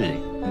opportunity.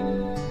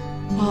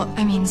 Well,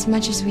 I mean, as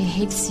much as we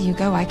hate to see you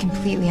go, I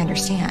completely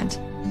understand.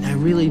 I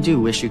really do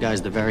wish you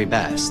guys the very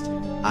best.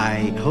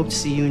 I hope to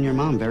see you and your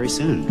mom very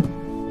soon.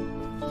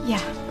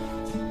 Yeah.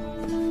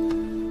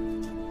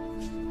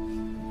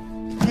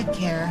 Take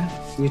care.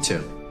 You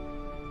too.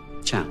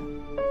 Ciao.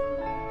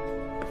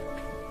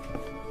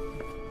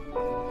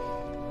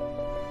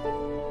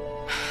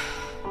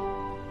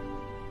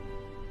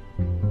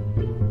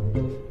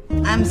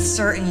 I'm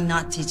certainly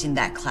not teaching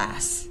that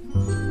class.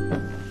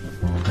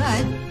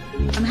 But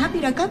I'm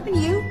happy to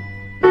accompany you.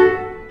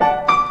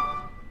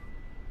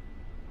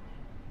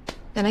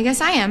 Then I guess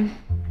I am.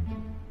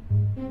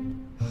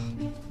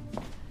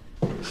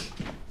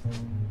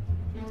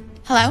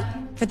 Hello.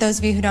 For those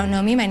of you who don't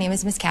know me, my name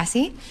is Miss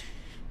Cassie.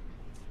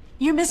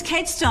 You're Miss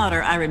Kate's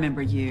daughter. I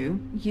remember you.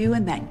 You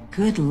and that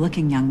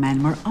good-looking young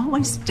man were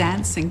always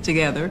dancing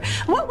together.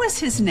 What was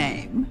his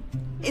name?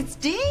 It's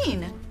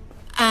Dean.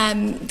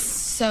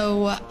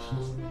 So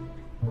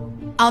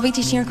I'll be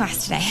teaching your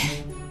class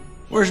today.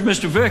 Where's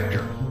Mr.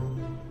 Victor?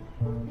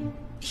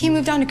 He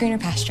moved on to greener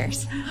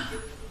pastures.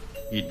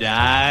 You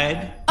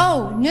died?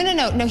 Oh,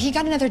 no, he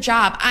got another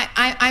job.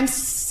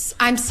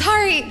 I'm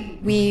sorry.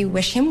 We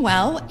wish him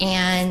well,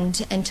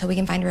 and until we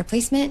can find a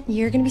replacement,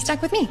 you're gonna be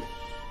stuck with me.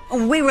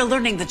 We were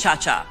learning the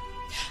cha-cha.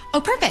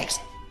 Oh, perfect.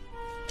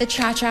 The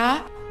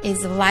cha-cha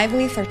is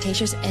lively,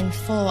 flirtatious, and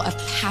full of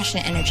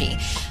passionate energy.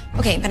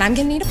 Okay, but I'm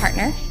gonna need a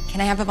partner.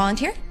 Can I have a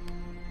volunteer?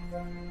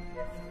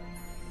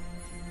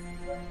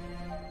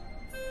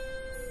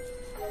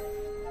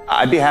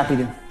 I'd be happy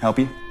to help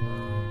you.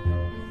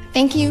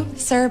 Thank you,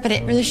 sir, but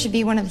it really should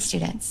be one of the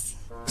students.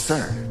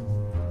 Sir?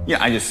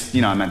 Yeah, I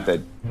meant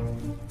that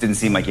didn't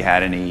seem like you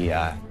had any,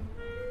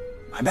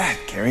 my bad.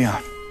 Carry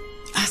on.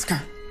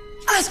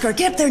 Oscar,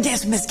 get up there and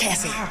dance with Miss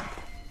Cassie.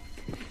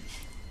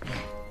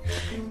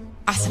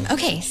 Awesome.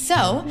 Okay,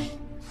 so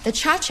the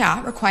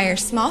cha-cha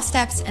requires small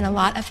steps and a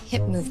lot of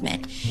hip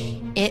movement.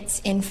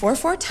 It's in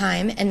 4/4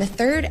 time, and the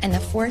third and the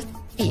fourth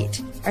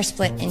beat are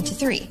split into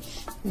 3.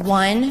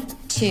 1,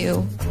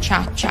 2,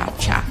 chop, chop,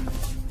 chop.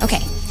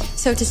 Okay,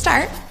 so to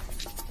start,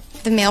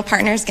 the male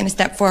partner is going to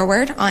step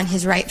forward on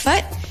his right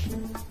foot,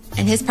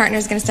 and his partner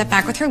is going to step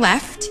back with her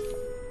left,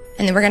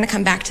 and then we're going to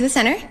come back to the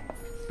center,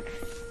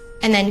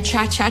 and then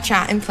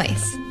cha-cha-cha in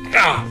place.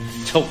 Ah,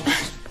 oh.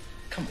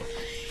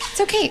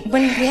 It's okay.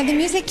 When we have the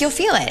music, you'll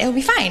feel it. It'll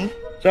be fine.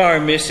 Sorry,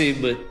 Missy,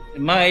 but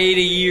in my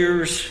 80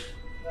 years,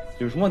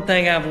 there's one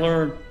thing I've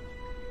learned.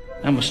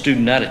 I'm a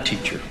student, not a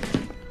teacher.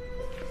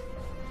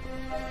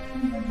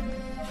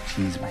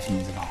 She's a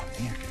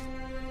volunteer.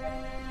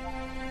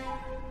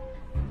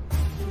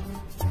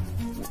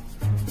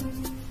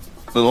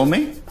 Little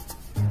me?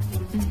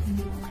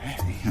 Hey,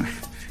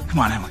 come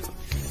on, Emily.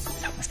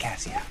 Help Miss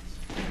Cassie out.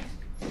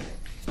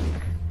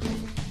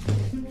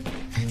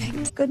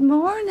 Good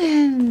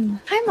morning.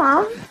 Hi,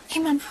 Mom. Hey,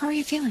 Mom, how are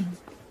you feeling?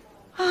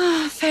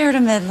 Fair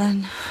to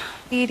middling.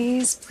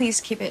 Ladies,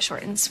 please keep it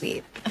short and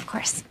sweet. Of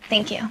course.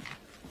 Thank you.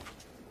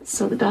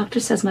 So the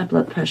doctor says my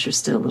blood pressure's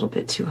still a little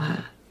bit too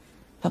high.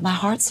 But my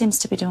heart seems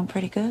to be doing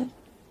pretty good.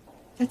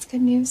 That's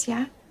good news,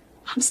 yeah?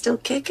 I'm still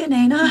kicking,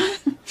 ain't I?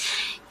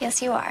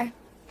 Yes, you are.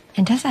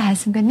 And Tessa has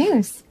some good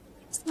news.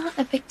 It's not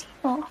a big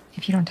deal.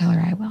 If you don't tell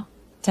her, I will.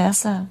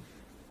 Tessa,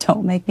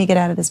 don't make me get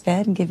out of this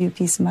bed and give you a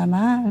piece of my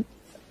mind.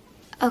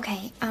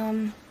 Okay,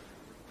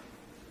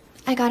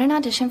 I got an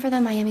audition for the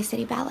Miami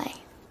City Ballet.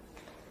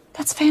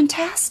 That's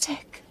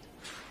fantastic.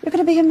 You're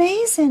gonna be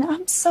amazing.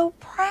 I'm so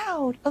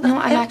proud. No,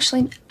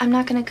 I'm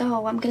not gonna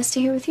go. I'm gonna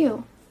stay here with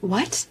you.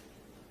 What?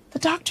 The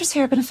doctors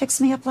here are gonna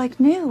fix me up like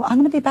new. I'm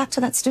gonna be back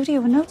to that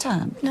studio in no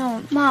time.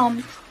 No,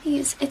 Mom,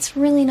 please. It's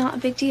really not a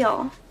big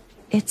deal.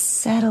 It's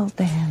settled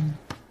then.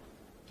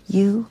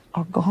 You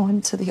are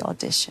going to the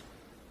audition.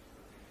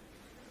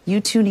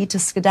 You two need to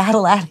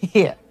skedaddle out of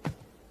here.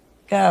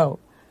 Go.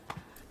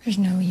 There's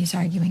no use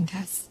arguing,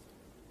 Tess.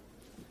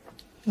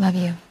 Love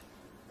you.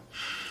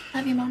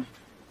 Love you, Mom.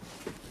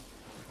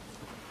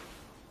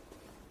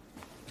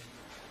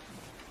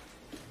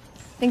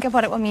 Think of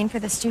what it will mean for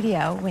the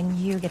studio when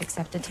you get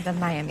accepted to the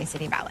Miami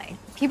City Ballet.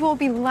 People will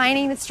be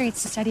lining the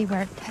streets to study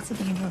where Tessa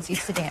Daniels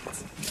used to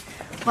dance.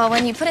 Well,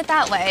 when you put it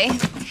that way.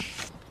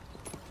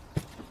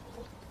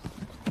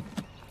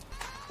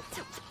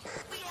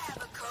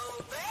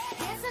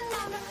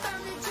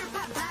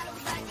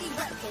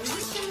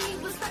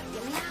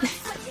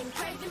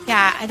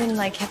 Yeah, I didn't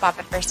like hip-hop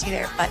at first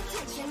either, but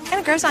kind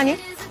of grows on you.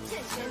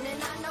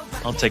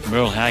 I'll take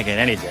Merle Haggard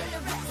any day.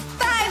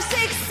 5,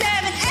 6,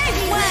 7,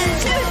 8. 1,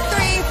 2,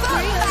 3,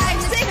 4,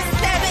 5, 6,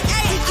 7,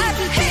 8. Up,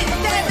 hit,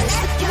 7,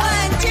 8.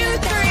 1,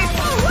 2, 3,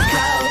 4.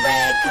 Go,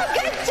 Red.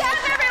 Good job,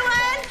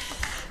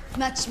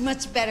 everyone.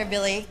 Much better,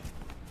 Billy.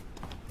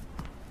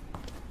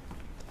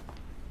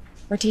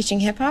 We're teaching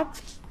hip-hop?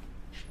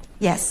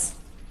 Yes.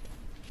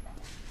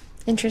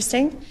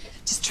 Interesting.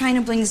 Just trying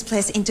to bring this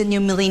place into new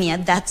millennia,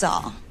 that's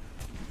all.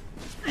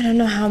 I don't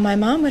know how my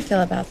mom would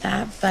feel about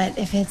that, but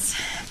if it's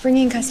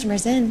bringing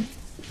customers in,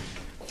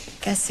 I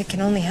guess it can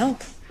only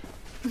help.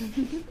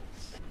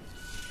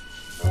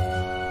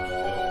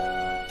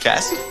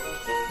 Cassie?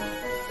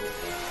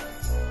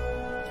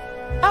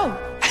 Oh,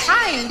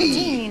 hi,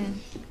 Dean.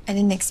 I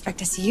didn't expect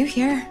to see you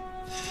here.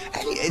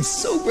 Hey, it's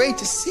so great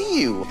to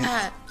see you.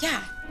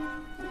 Yeah.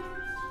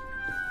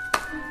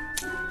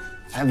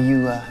 Have you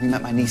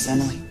met my niece,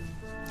 Emily?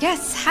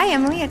 Yes. Hi,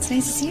 Emily. It's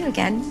nice to see you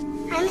again.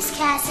 Hi, Miss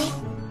Cassie.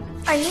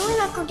 Are you and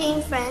Uncle Dean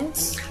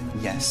friends?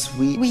 Yes,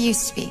 we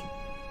used to be.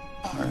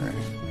 are.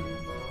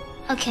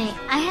 Okay,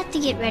 I have to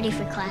get ready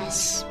for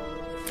class.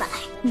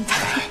 Bye.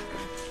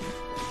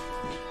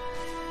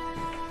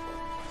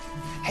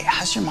 Hey,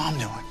 how's your mom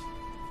doing?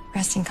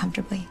 Resting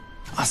comfortably.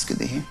 That's good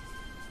to hear.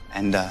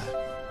 And,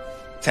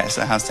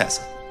 Tessa, how's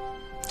Tessa?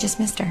 Just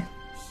missed her.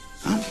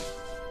 Huh?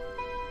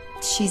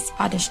 She's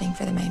auditioning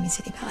for the Miami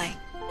City Ballet.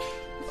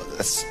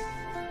 That's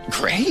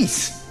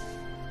great.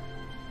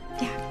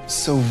 Yeah.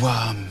 So,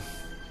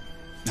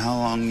 how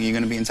long are you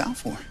gonna be in town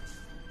for?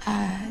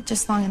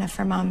 Just long enough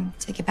for Mom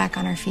to get back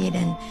on her feet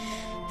and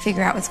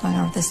figure out what's going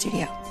on with the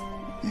studio.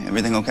 Yeah,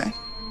 everything okay?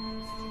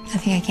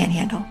 Nothing I can't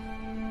handle.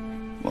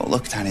 Well,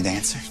 look, Tiny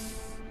Dancer.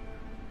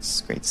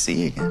 It's great to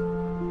see you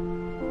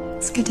again.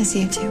 It's good to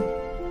see you too.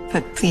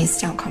 But please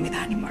don't call me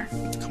that anymore.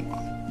 Come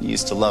on. You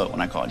used to love it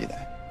when I called you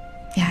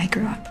that. Yeah, I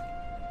grew up.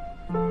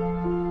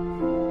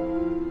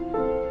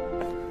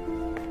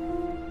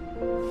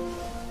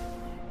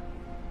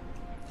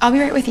 I'll be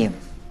right with you.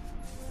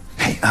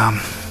 Hey,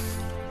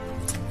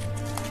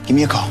 give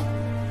me a call.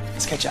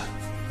 Let's catch up.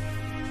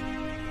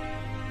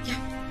 Yeah.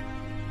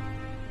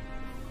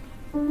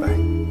 Bye.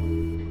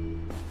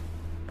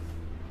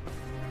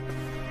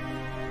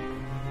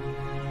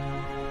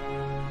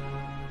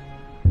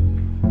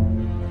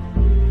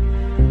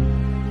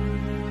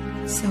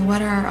 So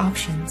what are our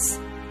options?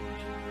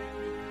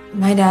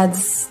 My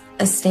dad's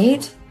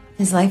estate?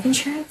 His life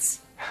insurance?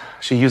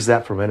 She used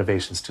that for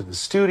renovations to the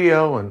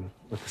studio, and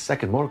with the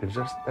second mortgage,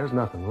 there's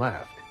nothing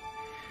left.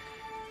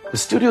 The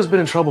studio's been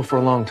in trouble for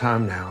a long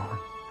time now.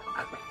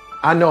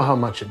 I know how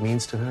much it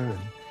means to her, and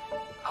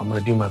I'm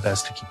gonna do my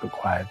best to keep it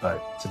quiet,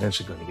 but it's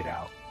eventually gonna get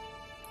out.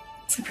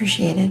 It's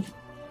appreciated.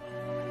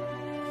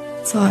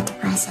 It's a lot to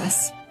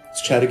process.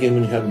 Let's chat again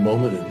when you have a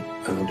moment,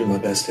 and I'll do my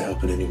best to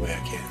help in any way I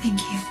can. Thank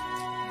you.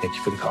 Thank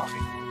you for the coffee.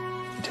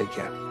 You take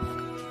care.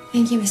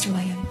 Thank you, Mr.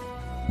 William.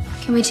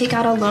 Can we take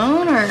out a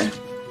loan or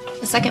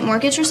a second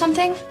mortgage or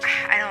something?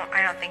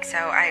 I don't think so.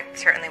 I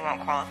certainly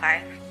won't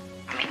qualify.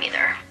 Me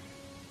neither.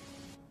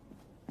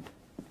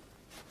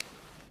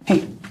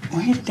 Hey,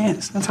 why are you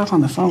dance? Let's talk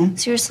on the phone.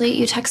 Seriously,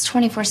 you text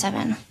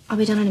 24/7. I'll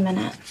be done in a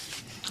minute.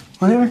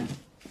 Whatever.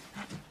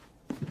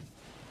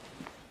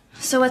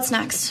 So what's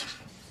next?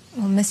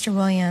 Well, Mr.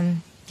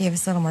 William gave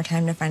us a little more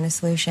time to find a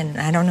solution.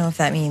 I don't know if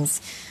that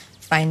means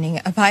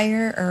finding a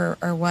buyer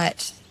or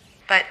what?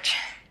 But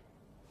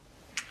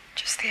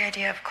just the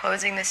idea of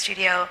closing the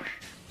studio.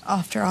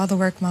 After all the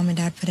work Mom and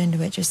Dad put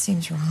into it, just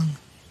seems wrong.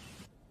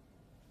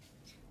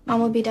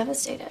 Mom would be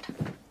devastated.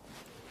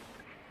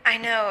 I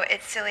know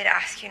it's silly to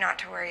ask you not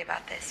to worry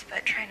about this,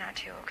 but try not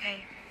to,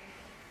 okay?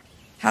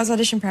 How's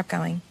audition prep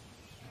going?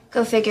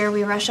 Go figure,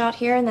 we rush out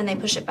here and then they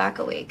push it back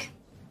a week.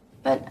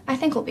 But I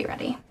think we'll be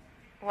ready.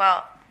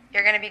 Well,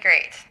 you're gonna be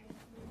great.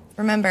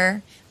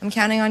 Remember, I'm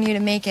counting on you to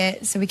make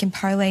it so we can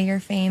parlay your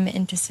fame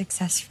into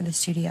success for the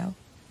studio.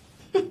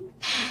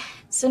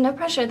 So no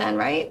pressure then,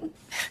 right?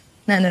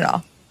 None at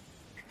all.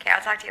 Okay,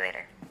 I'll talk to you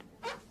later.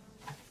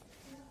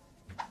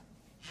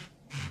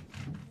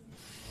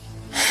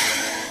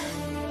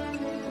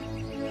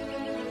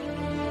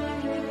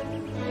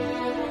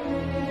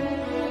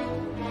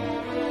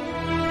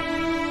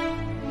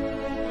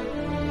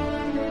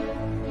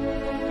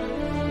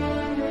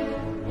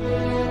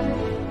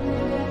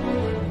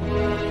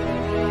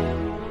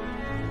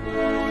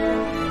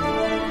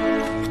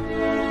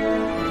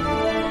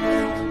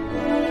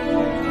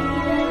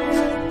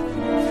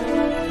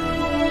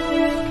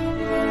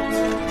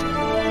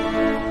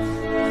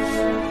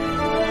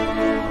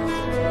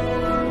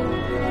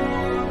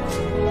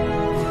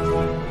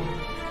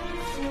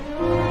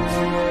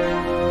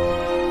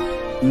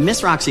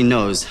 Miss Roxy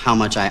knows how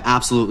much I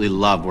absolutely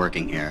love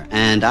working here,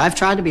 and I've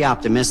tried to be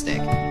optimistic,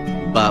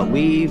 but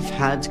we've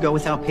had to go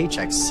without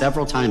paychecks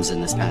several times in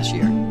this past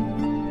year.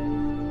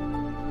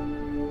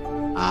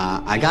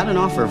 I got an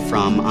offer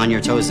from On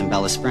Your Toes in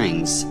Bella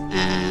Springs,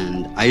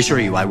 and I assure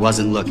you I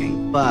wasn't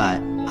looking,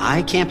 but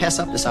I can't pass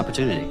up this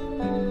opportunity.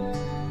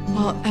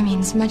 Well, I mean,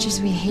 as much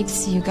as we hate to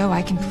see you go,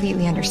 I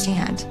completely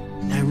understand.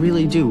 I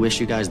really do wish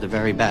you guys the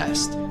very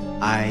best.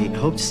 I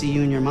hope to see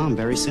you and your mom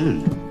very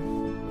soon.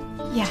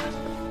 Yeah.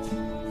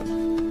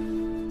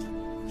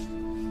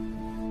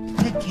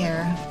 Take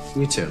care.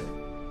 You too.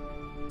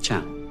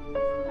 Ciao.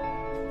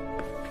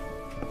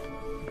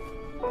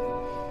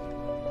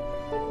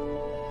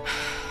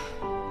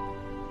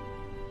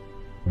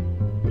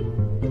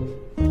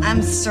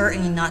 I'm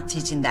certainly not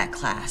teaching that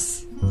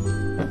class.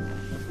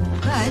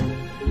 But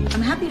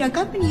I'm happy to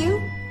accompany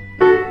you.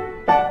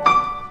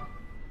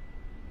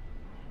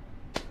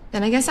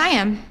 Then I guess I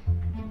am.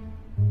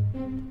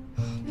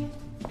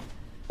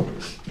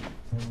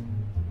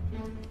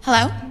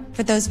 Hello.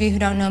 For those of you who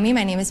don't know me,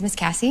 my name is Miss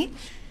Cassie.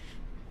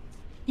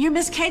 You're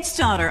Miss Kate's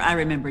daughter. I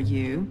remember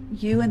you.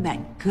 You and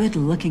that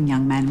good-looking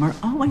young man were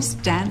always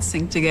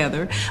dancing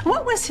together.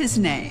 What was his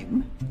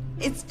name?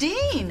 It's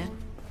Dean.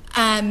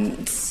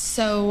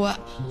 So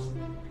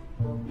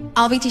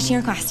I'll be teaching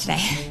your class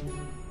today.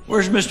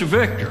 Where's Mr.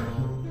 Victor?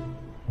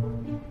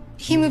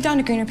 He moved on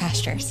to greener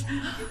pastures.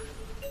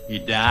 He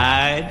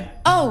died?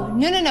 Oh,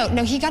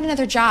 no, he got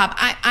another job.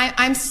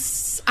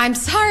 I'm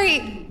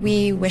sorry.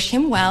 We wish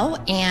him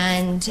well,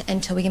 and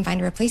until we can find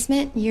a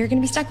replacement, you're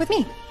gonna be stuck with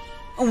me.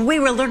 We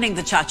were learning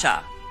the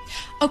cha-cha.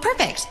 Oh,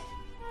 perfect.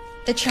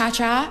 The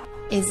cha-cha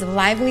is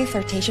lively,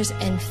 flirtatious,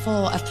 and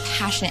full of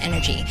passionate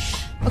energy.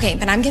 Okay,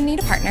 but I'm gonna need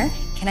a partner.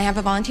 Can I have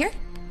a volunteer?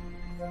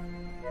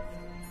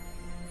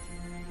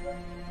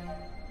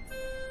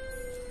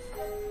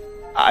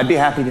 I'd be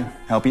happy to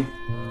help you.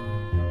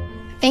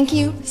 Thank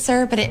you,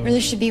 sir, but it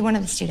really should be one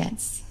of the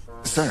students.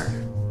 Sir?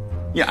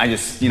 Yeah, I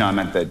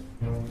meant that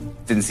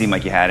didn't seem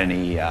like you had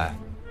any,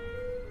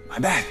 my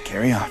bad.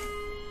 Carry on.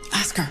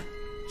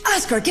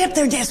 Oscar, get up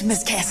there and dance with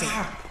Miss Cassie.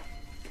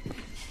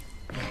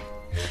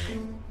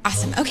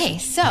 Awesome. Okay,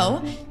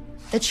 so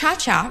the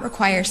cha-cha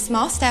requires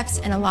small steps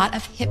and a lot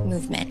of hip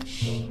movement.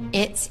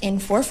 It's in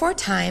 4/4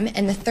 time,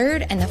 and the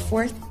third and the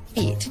fourth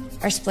beat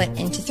are split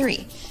into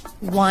 3.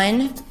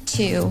 1,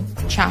 2,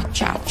 cha,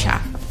 cha,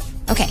 cha.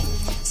 Okay,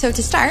 so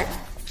to start,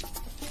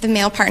 the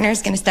male partner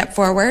is going to step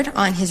forward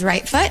on his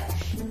right foot,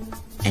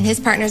 and his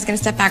partner is going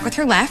to step back with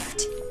her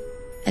left,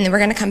 and then we're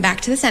going to come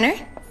back to the center,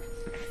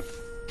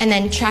 and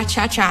then cha,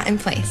 cha, cha in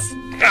place.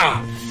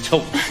 Ah,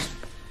 oh.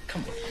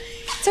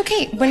 It's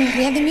okay. When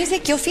we have the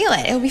music, you'll feel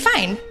it. It'll be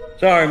fine.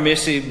 Sorry,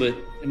 Missy, but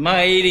in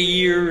my 80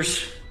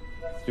 years,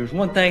 there's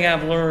one thing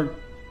I've learned.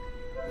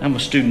 I'm a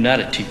student, not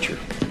a teacher.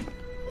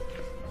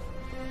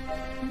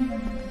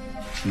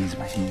 She's a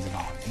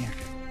volunteer.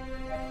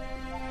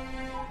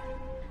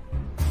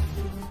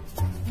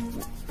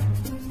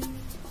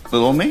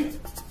 Little old me?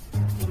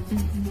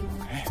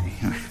 Mm-hmm.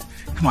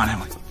 Okay. Come on,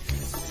 Emily.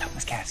 Help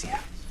Miss Cassie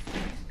out.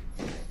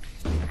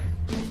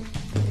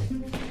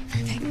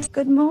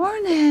 Good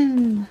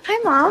morning. Hi,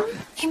 Mom.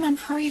 Hey, Mom,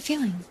 how are you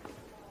feeling?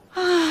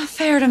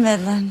 Fair to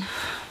middling.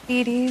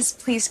 Ladies,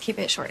 please keep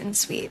it short and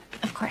sweet.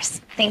 Of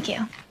course. Thank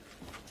you.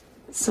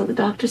 So the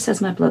doctor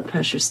says my blood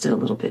pressure's still a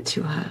little bit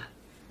too high.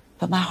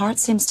 But my heart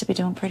seems to be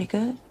doing pretty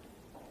good.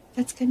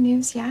 That's good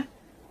news, yeah?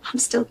 I'm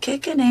still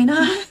kicking, ain't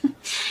I?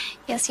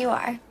 Yes, you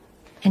are.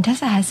 And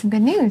Tessa has some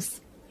good news.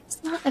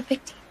 It's not a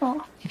big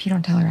deal. If you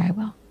don't tell her, I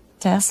will.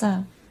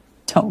 Tessa,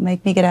 don't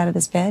make me get out of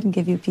this bed and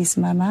give you a piece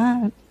of my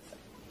mind.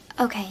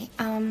 Okay,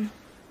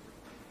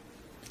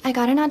 I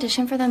got an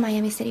audition for the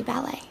Miami City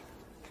Ballet.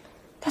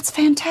 That's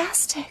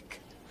fantastic.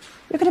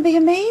 You're gonna be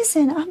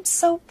amazing. I'm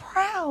so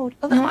proud.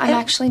 No,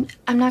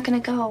 I'm not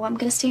gonna go. I'm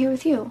gonna stay here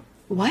with you.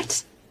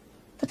 What?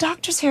 The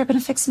doctors here are gonna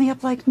fix me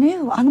up like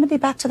new. I'm gonna be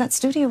back to that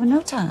studio in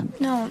no time.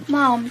 No,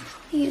 Mom,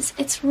 please.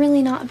 It's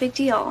really not a big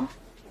deal.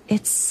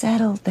 It's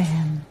settled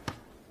then.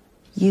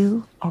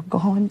 You are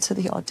going to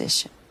the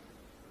audition.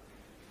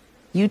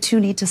 You two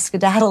need to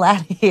skedaddle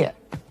out of here.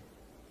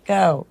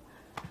 Go.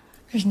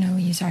 There's no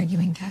use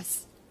arguing,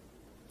 Tess.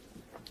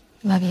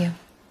 Love you.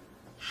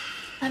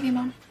 Love you,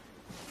 Mom.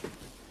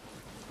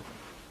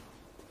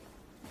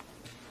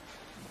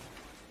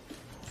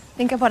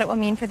 Think of what it will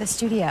mean for the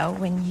studio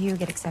when you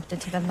get accepted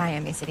to the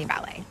Miami City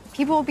Ballet.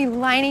 People will be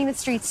lining the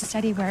streets to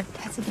study where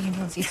Tessa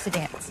Daniels used to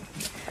dance.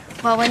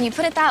 Well, when you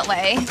put it that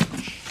way.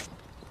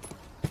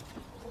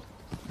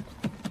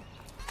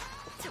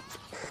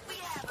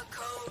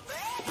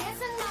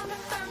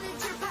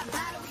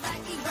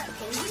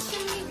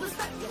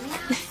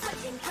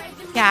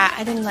 Yeah,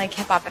 I didn't like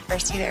hip hop at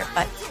first either,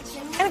 but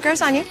it kind of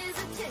grows on you.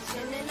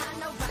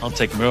 I'll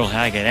take Merle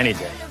Haggard any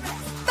day.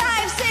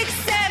 5, 6,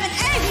 7,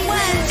 8. 1,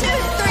 2,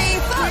 3,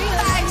 4,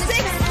 5,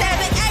 6,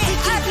 7, 8.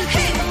 Up,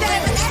 hit,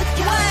 7,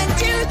 8. 1,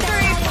 2,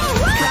 3,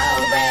 4.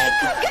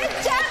 Woo! Good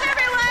job,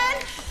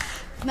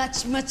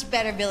 everyone. Much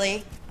better,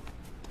 Billy.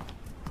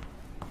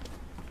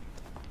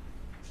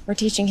 We're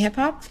teaching hip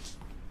hop?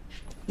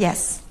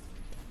 Yes.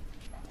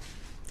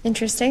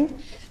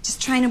 Interesting. Just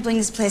trying to bring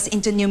this place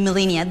into new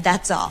millennia,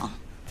 that's all.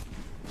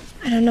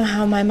 I don't know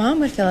how my mom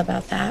would feel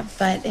about that,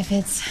 but if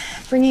it's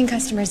bringing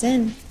customers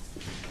in,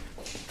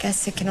 I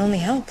guess it can only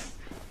help.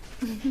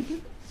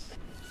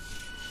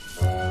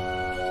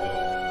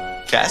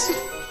 Cassie?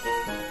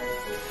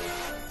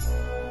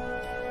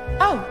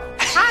 Oh,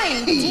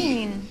 hi,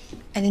 Dean.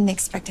 I didn't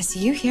expect to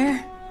see you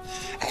here.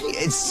 Hey,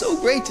 it's so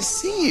great to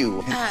see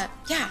you.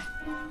 Yeah.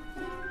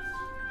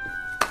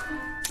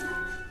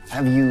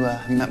 Have you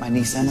met my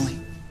niece, Emily?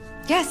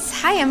 Yes.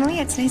 Hi, Emily.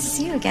 It's nice to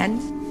see you again.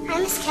 Hi,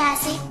 Miss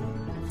Cassie.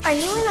 Are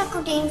you and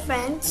Uncle Dean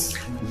friends?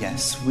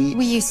 Yes, we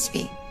used to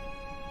be.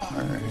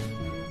 are.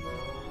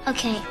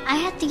 Okay, I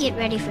have to get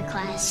ready for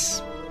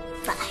class.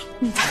 Bye.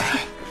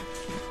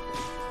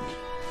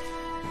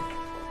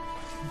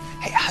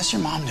 Hey, how's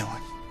your mom doing?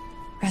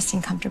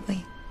 Resting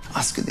comfortably. Oh,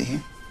 that's good to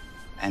hear.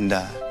 And,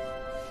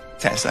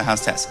 Tessa,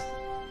 how's Tessa?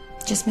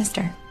 Just missed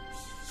her.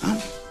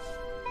 Oh,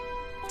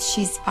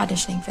 She's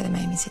auditioning for the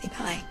Miami City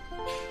Ballet.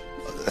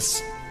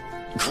 that's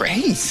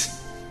great.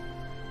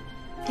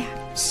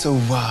 Yeah. So,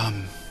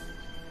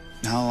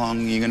 how long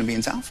are you gonna be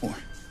in town for?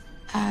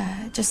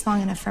 Just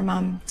long enough for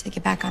Mom to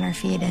get back on her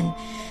feet and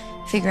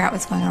figure out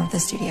what's going on with the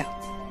studio.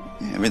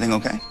 Yeah, everything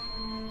okay?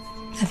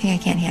 Nothing I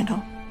can't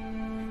handle.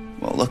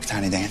 Well, look,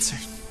 Tiny Dancer.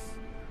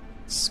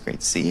 It's great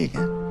to see you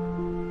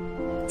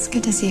again. It's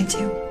good to see you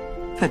too.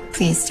 But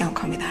please don't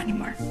call me that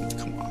anymore.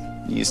 Come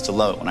on. You used to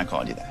love it when I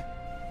called you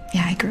that.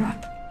 Yeah, I grew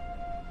up.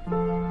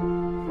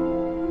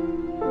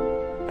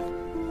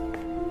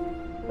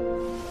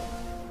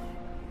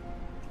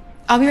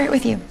 I'll be right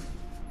with you.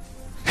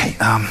 Hey,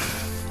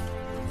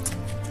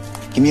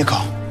 give me a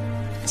call.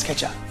 Let's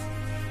catch up.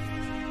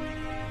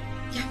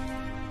 Yeah.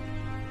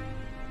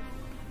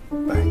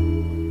 Bye.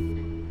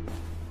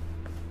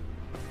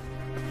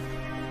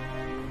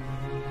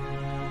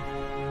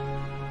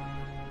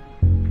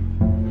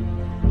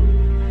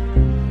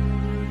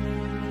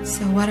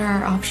 So what are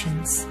our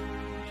options?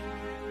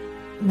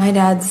 My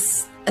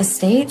dad's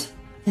estate?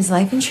 His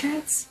life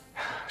insurance?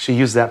 She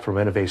used that for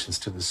renovations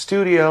to the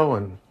studio,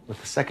 and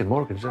with the second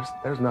mortgage,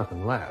 there's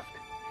nothing left.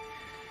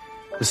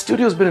 The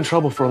studio's been in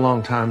trouble for a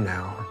long time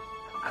now.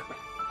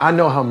 I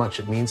know how much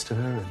it means to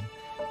her, and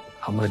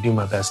I'm going to do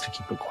my best to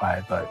keep it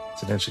quiet, but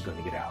it's eventually going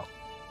to get out.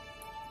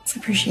 It's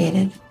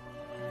appreciated.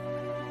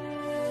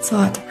 It's a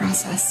lot to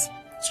process.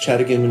 Let's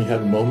chat again when you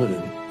have a moment,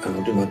 and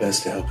I'll do my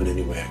best to help in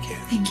any way I can.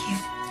 Thank you.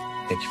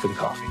 Thank you for the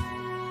coffee.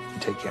 You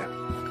take care.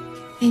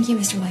 Thank you,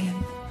 Mr.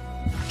 William.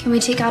 Can we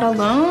take out a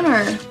loan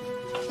or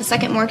a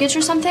second mortgage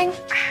or something?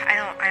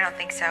 I don't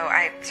think so.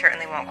 I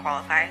certainly won't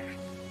qualify.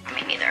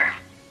 Me neither.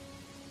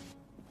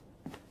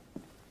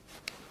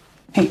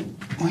 Hey,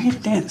 why are you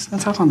dance?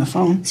 Let's talk on the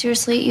phone.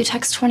 Seriously, you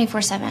text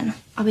 24/7.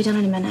 I'll be done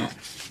in a minute.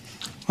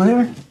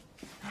 Whatever.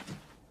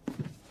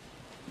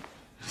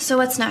 So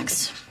what's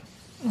next?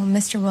 Well,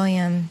 Mr.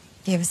 William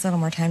gave us a little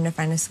more time to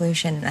find a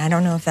solution, and I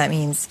don't know if that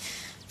means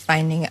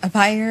finding a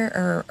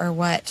buyer or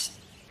what.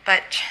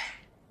 But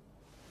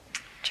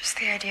just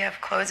the idea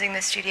of closing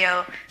the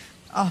studio.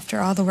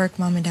 After all the work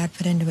Mom and Dad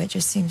put into it,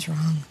 just seems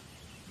wrong.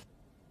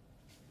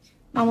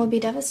 Mom will be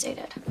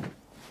devastated.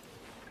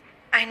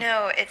 I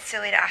know it's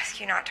silly to ask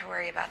you not to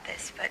worry about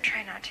this, but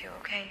try not to,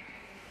 okay?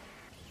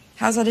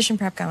 How's audition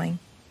prep going?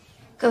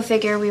 Go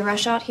figure, we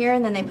rush out here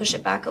and then they push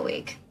it back a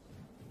week.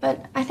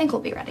 But I think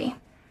we'll be ready.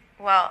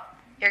 Well,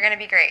 you're gonna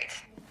be great.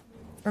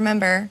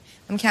 Remember,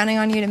 I'm counting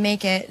on you to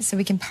make it so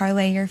we can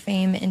parlay your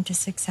fame into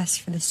success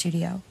for the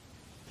studio.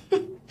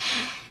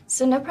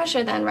 So no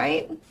pressure then,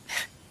 right?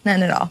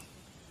 None at all.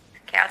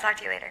 Okay, I'll talk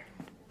to you later.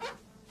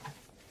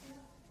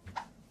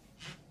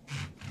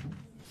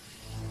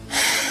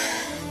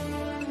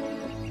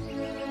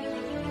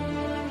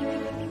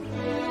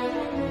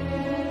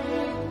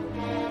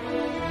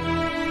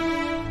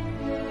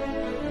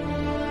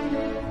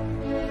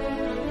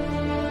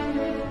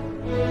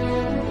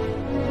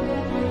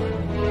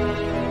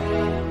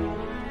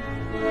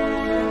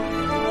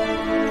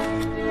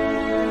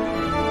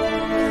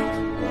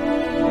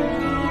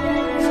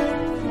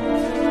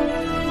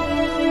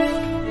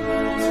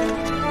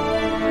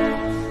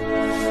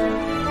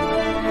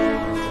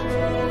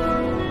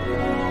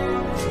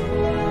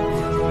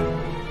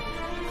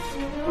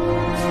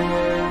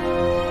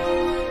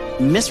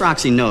 Miss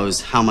Roxy knows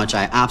how much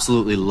I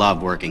absolutely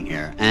love working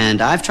here, and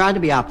I've tried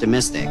to be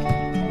optimistic,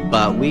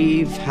 but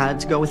we've had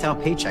to go without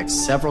paychecks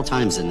several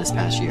times in this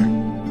past year.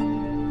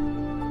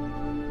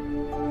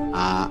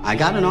 I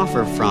got an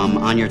offer from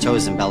On Your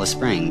Toes in Bella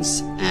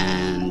Springs,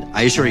 and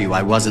I assure you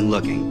I wasn't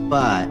looking,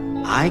 but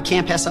I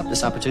can't pass up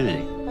this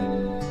opportunity.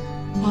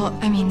 Well,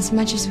 I mean, as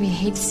much as we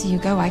hate to see you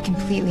go, I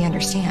completely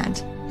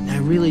understand. I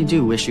really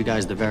do wish you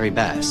guys the very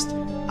best.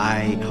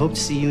 I hope to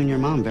see you and your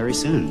mom very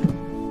soon.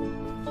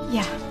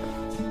 Yeah.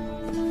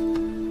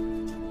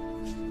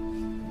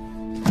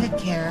 Take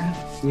care.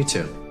 You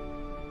too.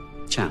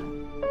 Ciao.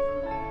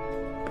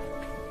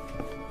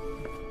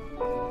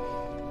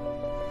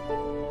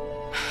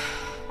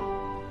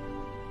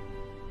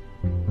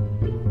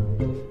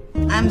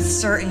 I'm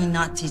certainly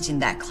not teaching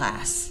that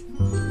class.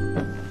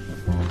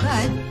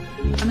 But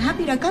I'm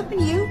happy to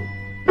accompany you.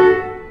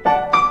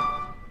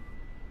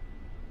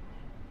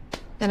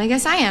 Then I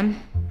guess I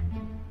am.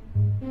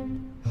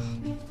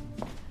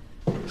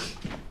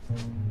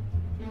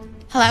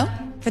 Hello.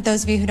 For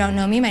those of you who don't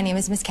know me, my name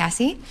is Miss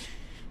Cassie.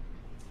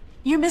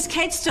 You're Miss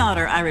Kate's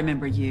daughter. I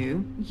remember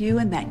you. You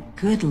and that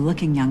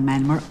good-looking young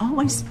man were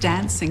always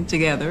dancing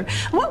together.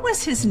 What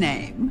was his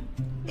name?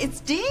 It's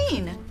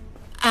Dean.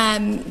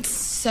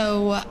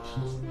 So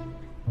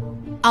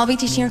I'll be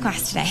teaching your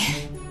class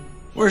today.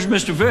 Where's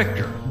Mr.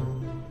 Victor?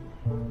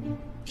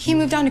 He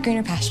moved on to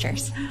greener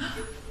pastures.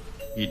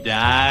 He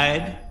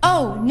died?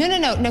 Oh,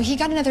 no, he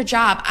got another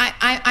job.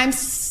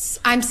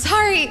 I'm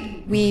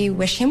sorry. We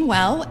wish him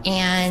well,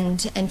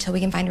 and until we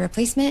can find a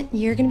replacement,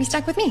 you're gonna be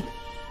stuck with me.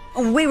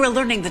 We were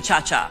learning the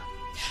cha-cha.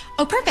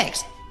 Oh,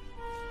 perfect.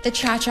 The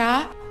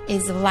cha-cha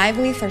is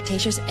lively,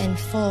 flirtatious, and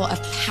full of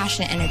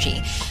passionate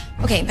energy.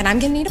 Okay, but I'm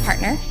gonna need a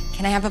partner.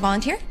 Can I have a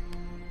volunteer?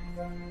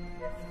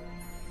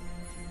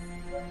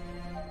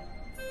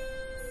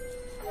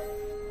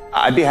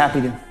 I'd be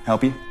happy to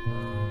help you.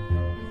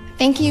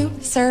 Thank you,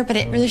 sir, but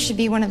it really should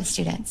be one of the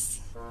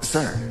students.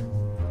 Sir?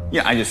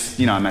 Yeah, I just,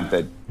 I meant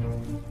that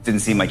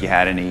didn't seem like you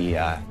had any,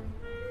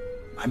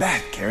 my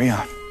bad. Carry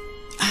on.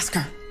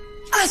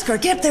 Oscar,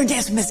 get up there and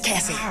dance with Miss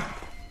Cassie.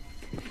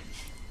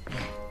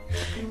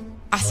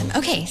 Awesome.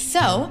 Okay,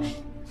 so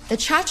the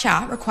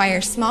cha-cha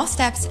requires small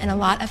steps and a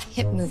lot of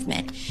hip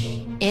movement.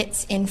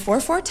 It's in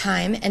 4/4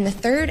 time, and the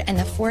third and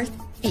the fourth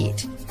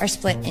beat are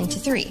split into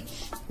 3.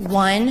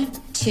 1,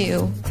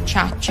 2,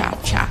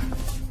 cha-cha-cha.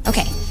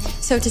 Okay,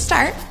 so to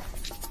start,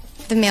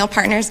 the male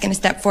partner is going to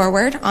step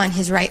forward on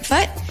his right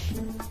foot,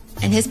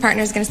 and his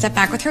partner is going to step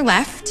back with her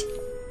left,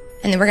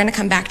 and then we're going to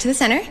come back to the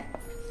center,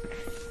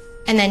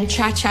 and then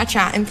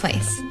cha-cha-cha in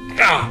place.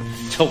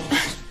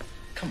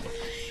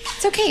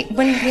 It's okay.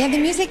 When we have the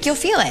music, you'll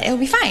feel it. It'll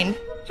be fine.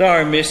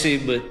 Sorry, Missy,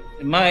 but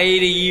in my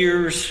 80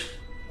 years,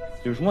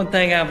 there's one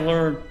thing I've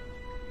learned.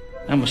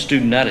 I'm a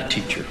student, not a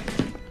teacher.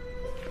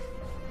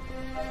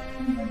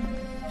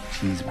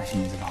 She's a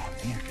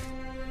volunteer.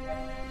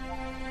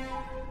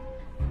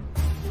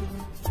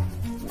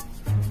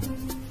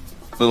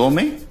 Little old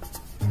me?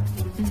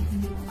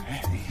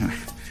 Hey,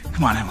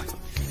 come on, Emily.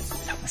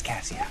 Help Miss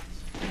Cassie out.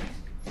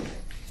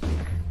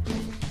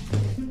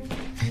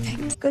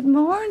 Good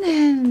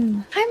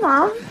morning. Hi,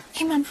 Mom.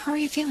 Hey, Mom, how are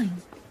you feeling?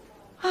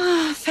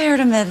 Fair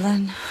to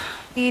middling.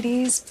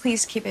 Ladies,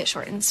 please keep it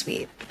short and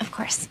sweet. Of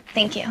course.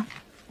 Thank you.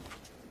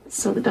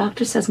 So the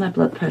doctor says my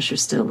blood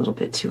pressure's still a little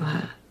bit too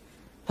high.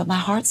 But my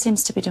heart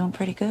seems to be doing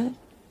pretty good.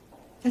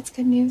 That's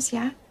good news,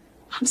 yeah?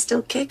 I'm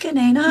still kicking,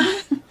 ain't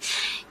I?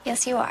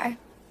 Yes, you are.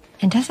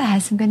 And Tessa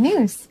has some good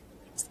news.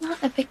 It's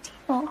not a big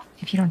deal.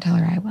 If you don't tell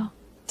her, I will.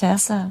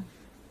 Tessa,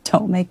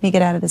 don't make me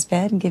get out of this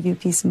bed and give you a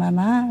piece of my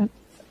mind.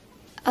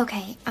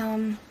 Okay,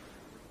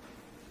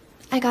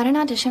 I got an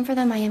audition for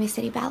the Miami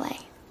City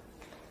Ballet.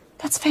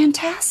 That's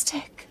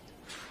fantastic.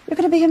 You're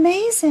gonna be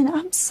amazing.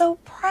 I'm so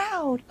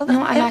proud.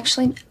 No,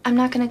 I'm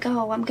not gonna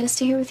go. I'm gonna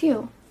stay here with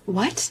you.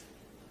 What?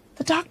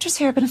 The doctors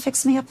here are gonna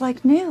fix me up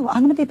like new.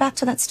 I'm gonna be back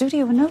to that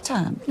studio in no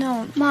time.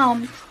 No,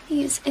 Mom,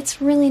 please.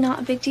 It's really not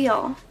a big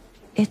deal.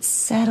 It's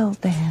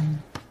settled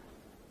then.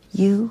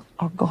 You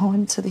are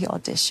going to the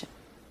audition.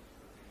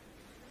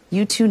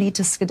 You two need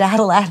to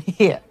skedaddle out of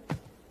here.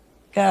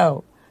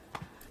 Go.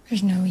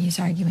 There's no use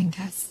arguing,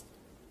 Tess.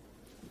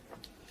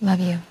 Love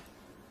you.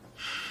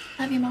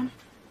 Love you, Mom.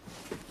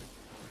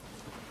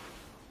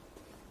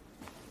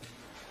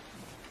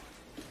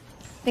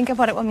 Think of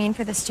what it will mean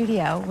for the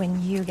studio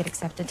when you get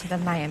accepted to the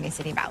Miami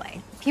City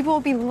Ballet. People will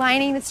be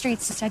lining the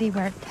streets to study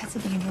where Tessa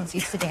Daniels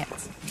used to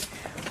dance.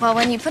 Well,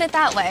 when you put it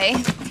that way.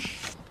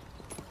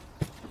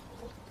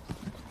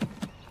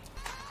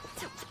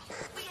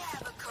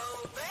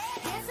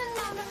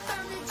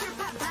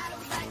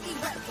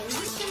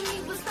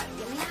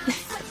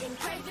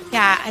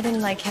 Yeah, I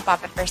didn't like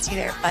hip-hop at first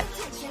either, but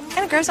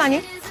kind of grows on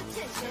you.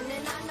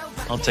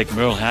 I'll take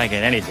Merle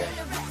Haggard any day.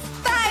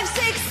 5,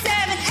 6,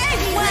 7,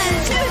 8. 1,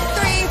 2,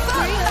 3,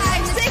 4,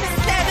 5, 6,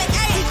 7,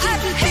 8.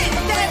 Up, hit,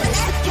 7,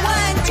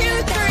 1,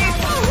 2, 3,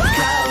 4.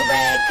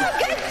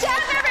 Good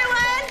job,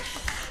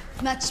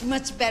 everyone.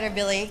 Much better,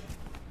 Billy.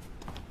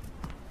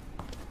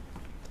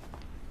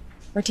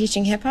 We're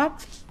teaching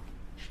hip-hop?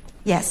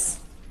 Yes.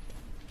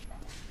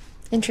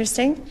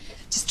 Interesting.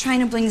 Just trying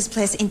to bring this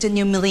place into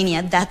new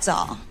millennia, that's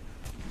all.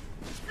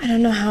 I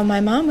don't know how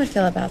my mom would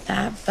feel about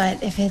that,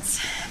 but if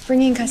it's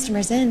bringing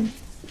customers in,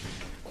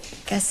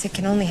 I guess it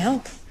can only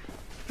help.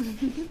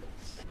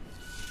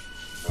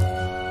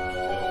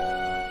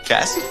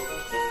 Cassie?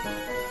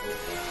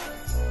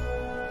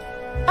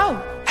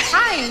 Oh,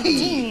 hi,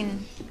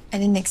 Dean. I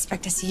didn't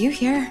expect to see you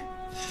here.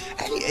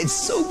 Hey, it's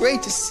so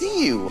great to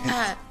see you.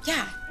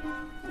 Yeah.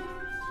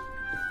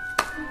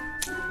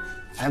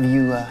 Have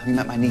you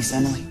met my niece,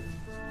 Emily?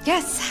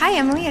 Yes. Hi,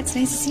 Emily. It's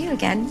nice to see you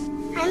again.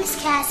 Hi,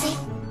 Miss Cassie.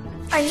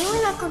 Are you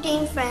and Uncle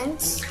Dean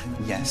friends?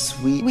 Yes,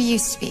 we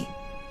used to be.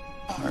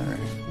 are.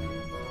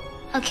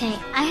 Okay,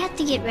 I have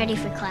to get ready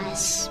for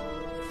class.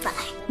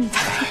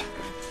 Bye.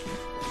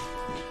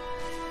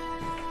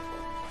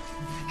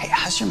 Hey,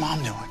 how's your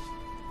mom doing?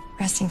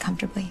 Resting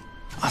comfortably.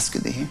 Oh, that's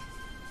good to hear.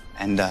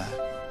 And,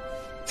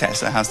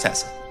 Tessa, how's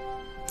Tessa?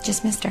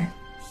 Just missed her.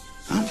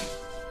 Oh,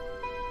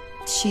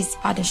 She's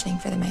auditioning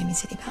for the Miami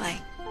City Ballet.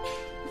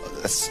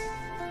 that's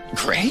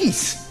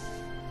great.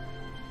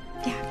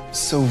 Yeah.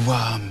 So,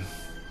 how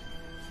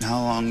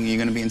long are you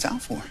gonna be in town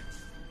for?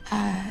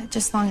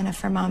 Just long enough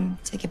for Mom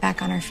to get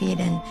back on her feet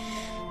and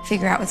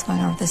figure out what's going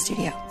on with the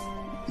studio.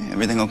 Yeah,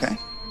 everything okay?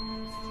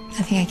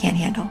 Nothing I can't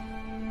handle.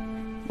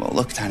 Well,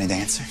 look, Tiny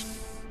Dancer.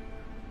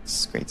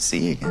 It's great to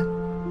see you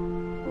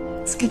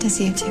again. It's good to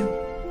see you too.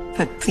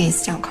 But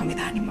please don't call me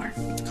that anymore.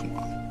 Come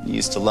on. You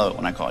used to love it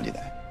when I called you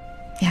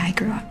that. Yeah, I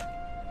grew up.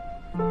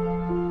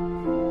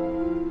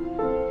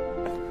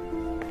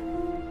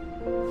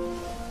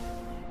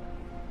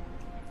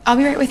 I'll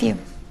be right with you.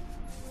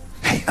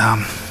 Hey,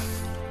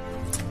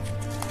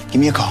 give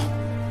me a call.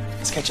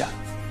 Let's catch up.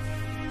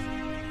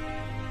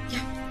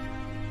 Yeah.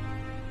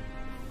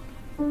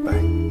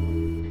 Bye.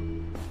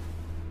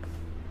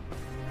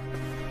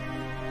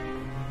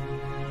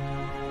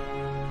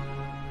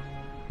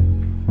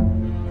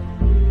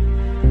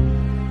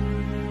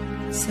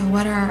 So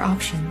what are our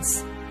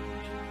options?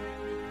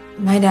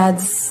 My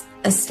dad's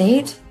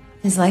estate?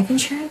 His life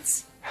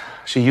insurance?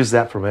 She used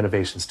that for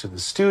renovations to the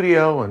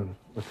studio, and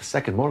with the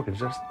second mortgage,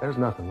 there's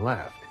nothing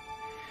left.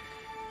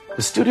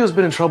 The studio's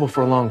been in trouble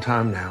for a long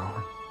time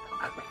now.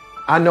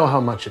 I know how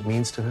much it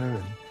means to her,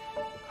 and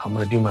I'm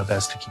gonna do my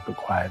best to keep it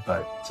quiet,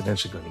 but it's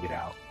eventually gonna get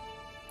out.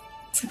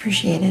 It's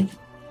appreciated.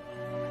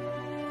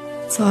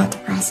 It's a lot to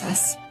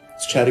process.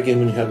 Let's chat again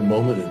when you have a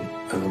moment, and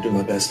I'm gonna do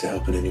my best to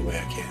help in any way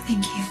I can.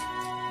 Thank you.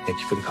 Thank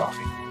you for the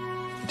coffee.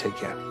 You take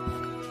care.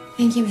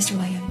 Thank you, Mr.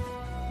 William.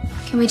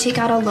 Can we take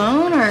out a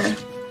loan or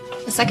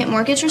a second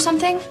mortgage or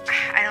something?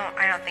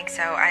 I don't think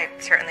so. I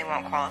certainly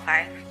won't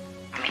qualify.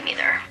 Me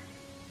neither.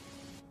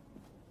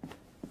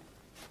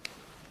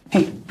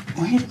 Hey,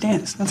 why you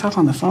dance? Let's talk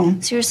on the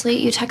phone. Seriously,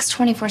 you text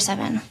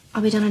 24/7.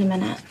 I'll be done in a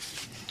minute.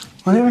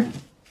 Whatever.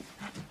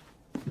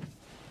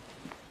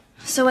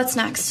 So what's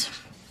next?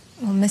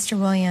 Well, Mr.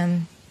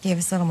 William gave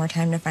us a little more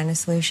time to find a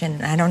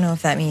solution. I don't know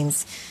if that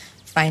means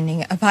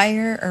finding a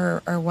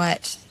buyer or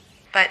what.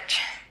 But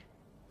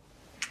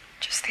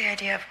just the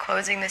idea of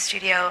closing the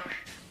studio.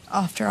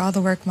 After all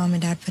the work Mom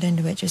and Dad put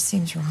into it, just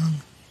seems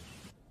wrong.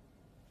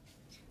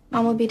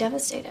 Mom will be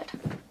devastated.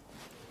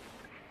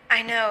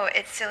 I know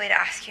it's silly to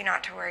ask you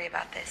not to worry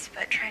about this,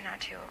 but try not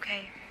to,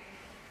 okay?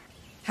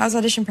 How's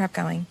audition prep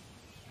going?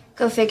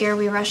 Go figure,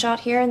 we rush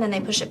out here and then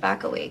they push it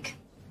back a week.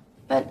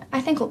 But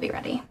I think we'll be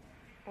ready.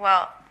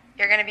 Well,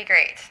 you're gonna be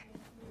great.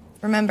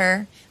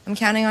 Remember, I'm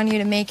counting on you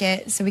to make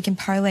it so we can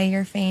parlay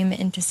your fame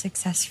into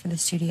success for the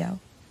studio.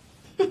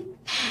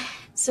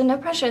 So no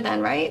pressure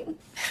then, right?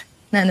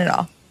 None at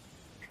all.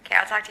 Okay,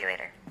 I'll talk to you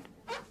later.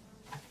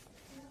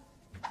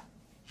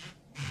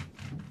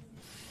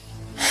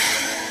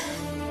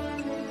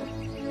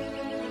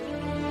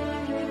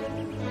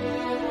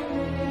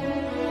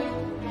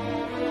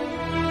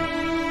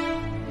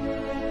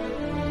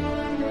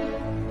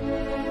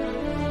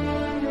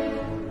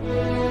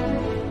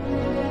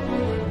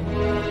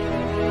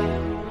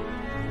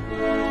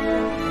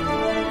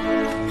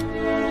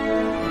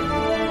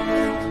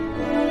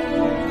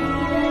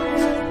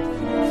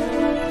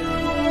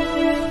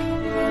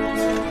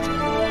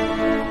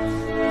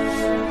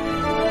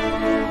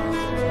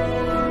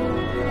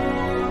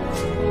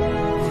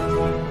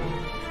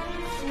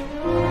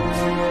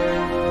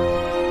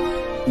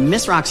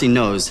 Miss Roxy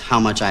knows how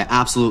much I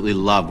absolutely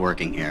love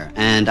working here,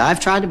 and I've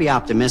tried to be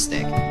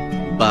optimistic,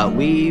 but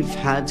we've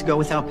had to go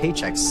without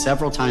paychecks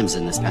several times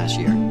in this past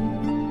year.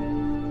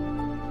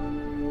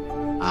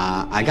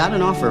 I got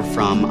an offer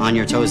from On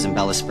Your Toes in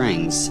Bella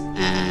Springs,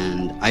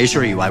 and I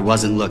assure you I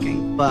wasn't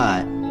looking,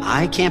 but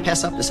I can't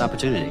pass up this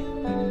opportunity.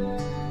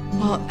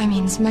 Well, I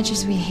mean, as much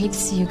as we hate to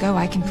see you go,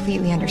 I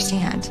completely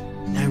understand.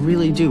 I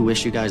really do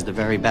wish you guys the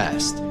very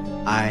best.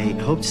 I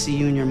hope to see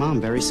you and your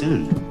mom very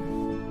soon.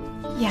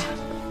 Yeah.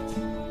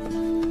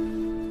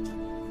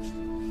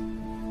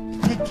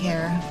 Take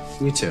care.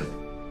 You too.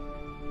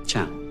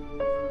 Ciao.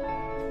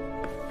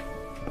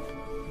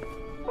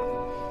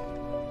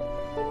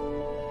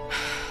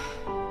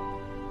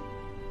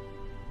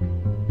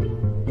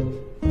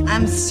 I'm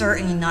I'm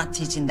certainly not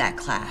teaching that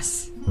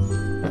class.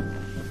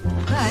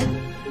 But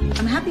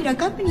I'm happy to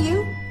accompany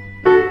you.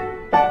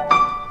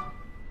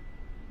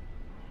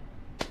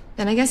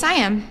 Then I guess I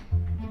am.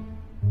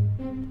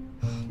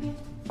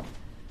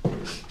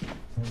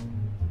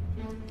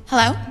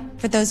 Hello.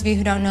 For those of you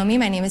who don't know me,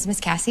 my name is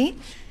Miss Cassie.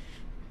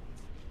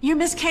 You're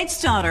Miss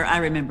Kate's daughter. I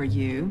remember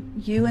you.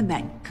 You and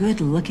that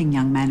good-looking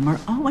young man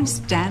were always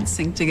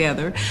dancing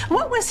together.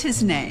 What was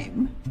his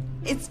name?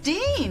 It's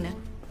Dean.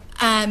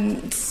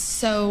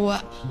 So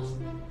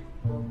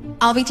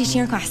I'll be teaching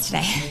your class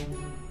today.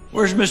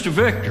 Where's Mr.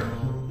 Victor?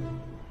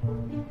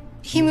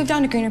 He moved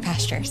on to greener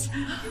pastures.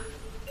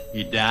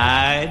 You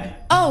died?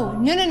 Oh,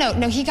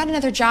 no. He got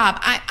another job.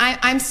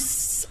 I'm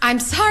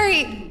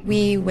sorry.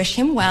 We wish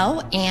him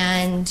well,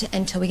 and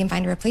until we can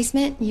find a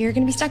replacement, you're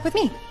gonna be stuck with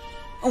me.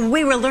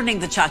 We were learning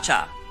the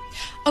cha-cha.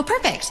 Oh,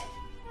 perfect.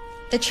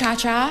 The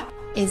cha-cha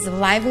is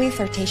lively,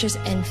 flirtatious,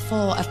 and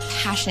full of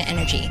passionate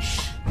energy.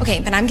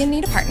 Okay, but I'm gonna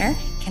need a partner.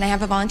 Can I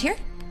have a volunteer?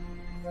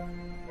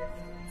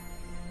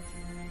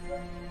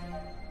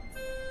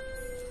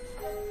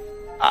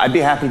 I'd be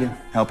happy to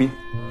help you.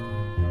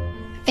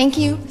 Thank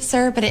you,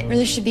 sir, but it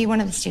really should be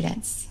one of the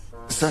students.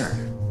 Sir?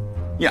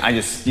 Yeah, I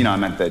just, I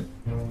meant that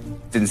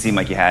didn't seem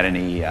like you had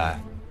any,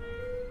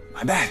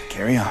 my bad.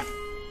 Carry on.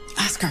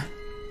 Oscar,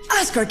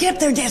 get up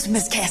there and dance with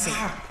Miss Cassie.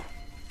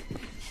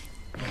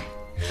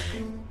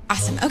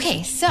 Awesome.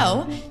 Okay,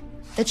 so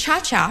the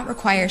cha-cha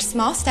requires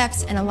small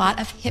steps and a lot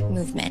of hip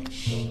movement.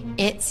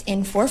 It's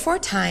in 4/4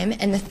 time,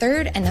 and the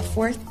third and the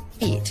fourth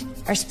beat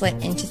are split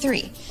into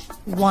 3.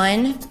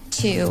 1,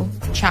 2,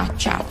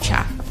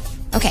 cha-cha-cha.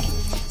 Okay,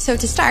 so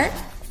to start,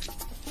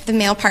 the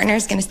male partner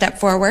is gonna step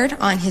forward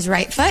on his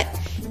right foot,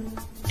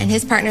 and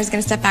his partner is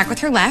gonna step back with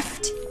her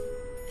left,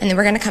 and then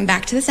we're gonna come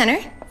back to the center,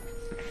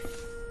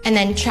 and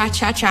then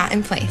cha-cha-cha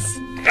in place.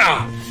 Come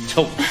on.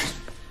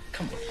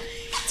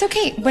 It's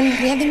okay. When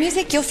we have the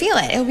music, you'll feel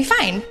it. It'll be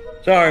fine.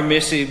 Sorry,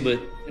 Missy, but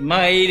in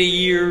my 80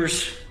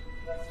 years,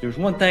 there's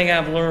one thing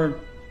I've learned.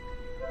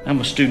 I'm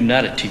a student,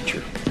 not a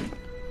teacher.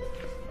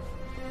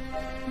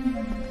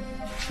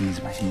 She's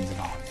a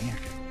volunteer.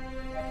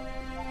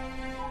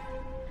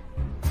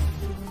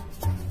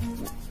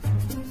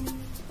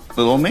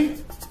 Little old me?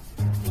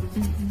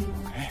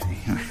 Okay.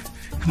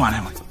 Come on,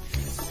 Emily.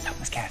 Help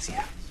Miss Cassie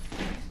out.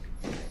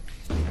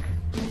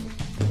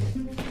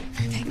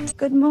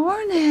 Good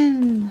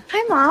morning.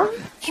 Hi, Mom.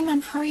 Hey,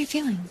 Mom, how are you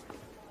feeling?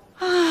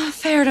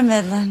 Fair to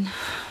middling.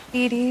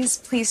 Ladies,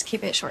 please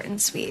keep it short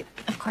and sweet.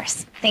 Of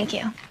course. Thank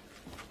you.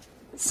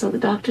 So the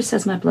doctor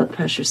says my blood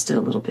pressure's still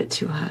a little bit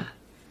too high.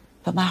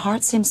 But my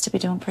heart seems to be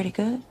doing pretty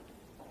good.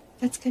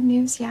 That's good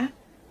news, yeah?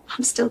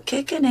 I'm still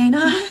kicking, ain't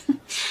I?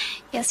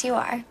 Yes, you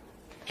are.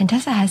 And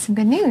Tessa has some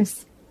good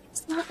news.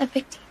 It's not a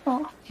big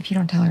deal. If you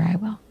don't tell her, I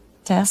will.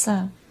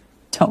 Tessa,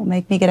 don't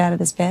make me get out of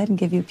this bed and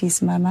give you a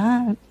piece of my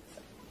mind.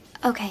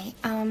 Okay,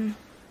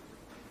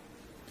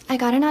 I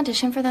got an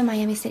audition for the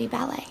Miami City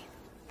Ballet.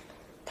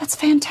 That's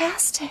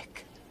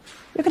fantastic.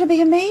 You're gonna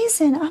be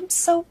amazing. I'm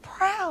so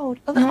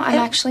proud. No,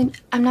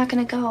 I'm not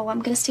gonna go.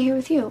 I'm gonna stay here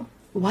with you.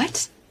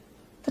 What?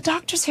 The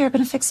doctors here are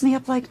gonna fix me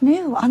up like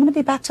new. I'm gonna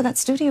be back to that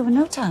studio in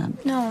no time.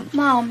 No,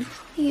 Mom,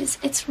 please.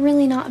 It's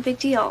really not a big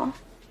deal.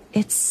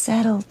 It's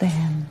settled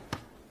then.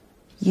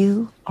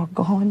 You are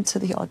going to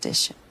the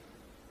audition.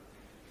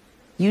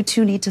 You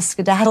two need to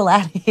skedaddle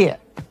out of here.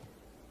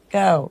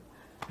 Go.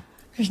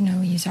 There's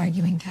no use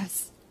arguing,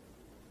 Tess.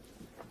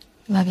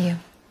 Love you.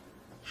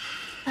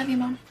 Love you,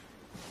 Mom.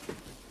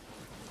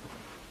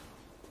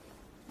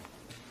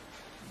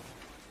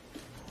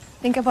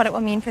 Think of what it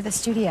will mean for the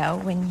studio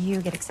when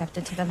you get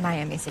accepted to the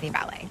Miami City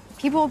Ballet.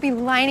 People will be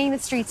lining the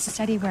streets to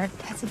study where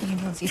Tessa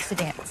Daniels used to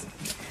dance.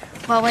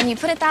 Well, when you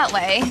put it that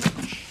way.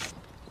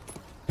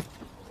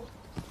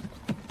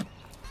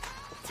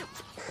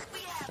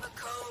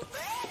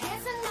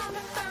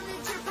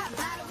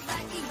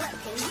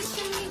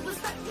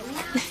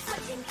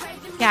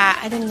 Yeah,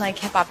 I didn't like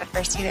hip hop at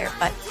first either,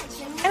 but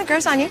kind of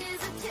grows on you.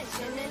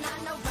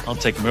 I'll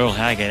take Merle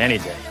Haggard any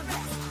day.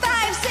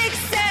 5, 6,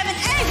 7,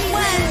 8.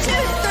 1, 2,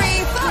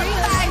 3, 4,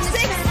 5,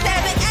 6,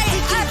 7,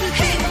 8. Up,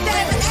 hit,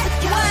 7,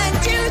 1,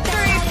 2,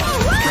 3, 4.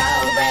 Woo!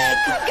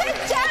 Good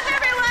job,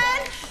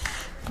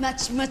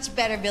 everyone. Much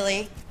better,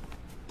 Billy.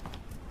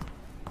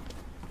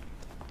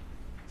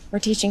 We're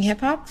teaching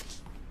hip hop?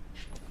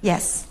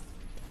 Yes.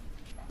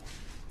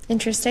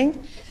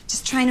 Interesting.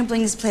 Just trying to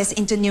bring this place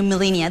into new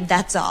millennia,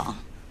 that's all.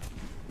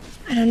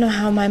 I don't know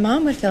how my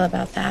mom would feel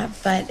about that,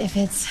 but if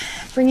it's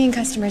bringing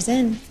customers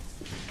in,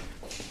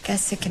 I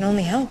guess it can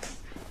only help.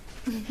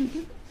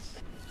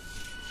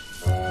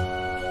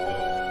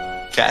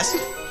 Cassie?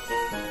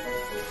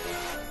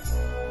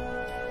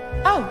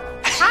 Oh,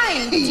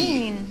 hi,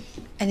 Dean.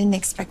 I didn't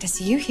expect to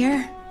see you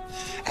here.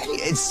 Hey,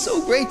 it's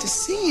so great to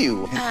see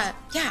you.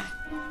 Yeah.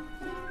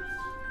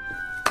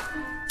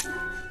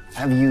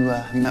 Have you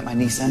met my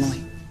niece,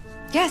 Emily?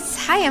 Yes.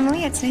 Hi,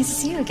 Emily. It's nice to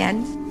see you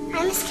again.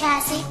 Hi, Miss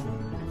Cassie.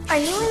 Are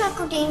you and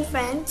Uncle Dean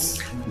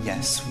friends?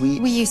 Yes, we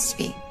used to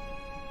be.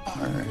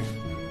 are.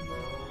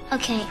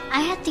 Okay,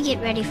 I have to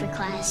get ready for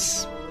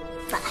class.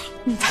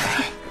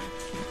 Bye.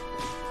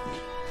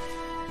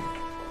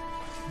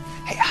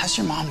 Hey, how's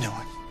your mom doing?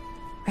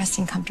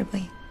 Resting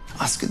comfortably. Oh,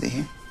 that's good to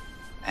hear.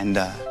 And,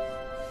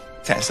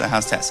 Tessa,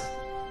 how's Tessa?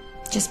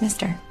 Just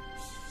missed her.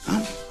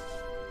 Huh?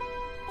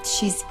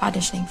 She's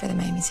auditioning for the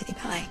Miami City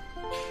Ballet.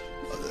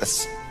 Oh,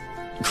 that's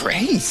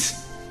great.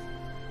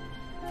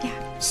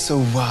 Yeah. So,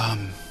 how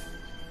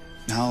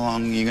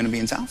long are you gonna be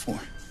in town for?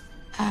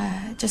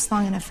 Just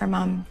long enough for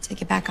Mom to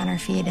get back on her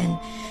feet and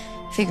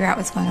figure out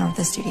what's going on with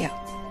the studio.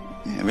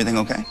 Yeah, everything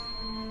okay?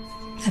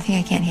 Nothing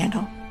I can't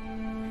handle.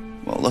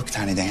 Well, look,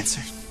 Tiny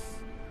Dancer.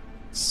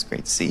 It's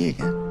great to see you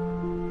again.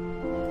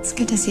 It's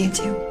good to see you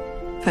too.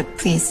 But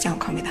please don't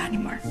call me that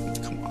anymore.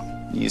 Come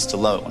on. You used to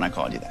love it when I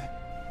called you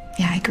that.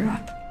 Yeah, I grew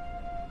up.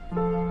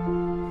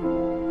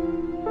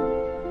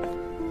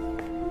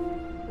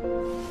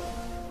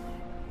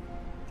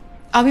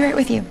 I'll be right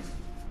with you.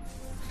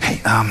 Hey,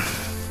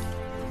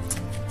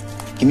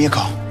 give me a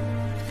call.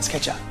 Let's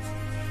catch up.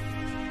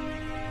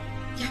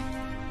 Yeah.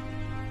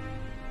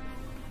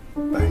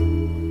 Bye.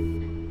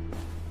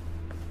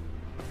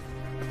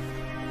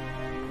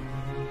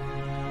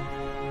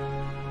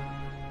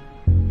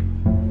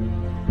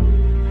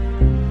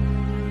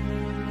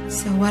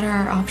 So what are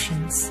our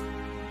options?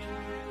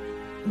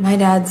 My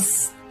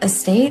dad's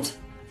estate?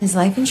 His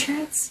life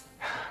insurance?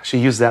 She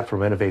used that for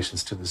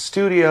renovations to the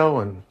studio,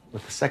 and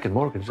with the second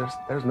mortgage,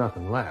 there's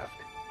nothing left.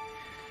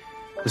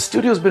 The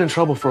studio's been in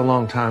trouble for a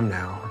long time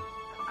now.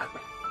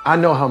 I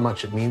know how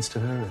much it means to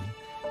her, and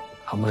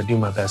I'm going to do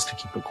my best to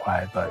keep it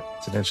quiet, but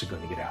it's eventually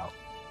going to get out.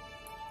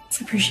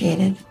 It's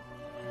appreciated.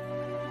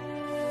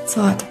 It's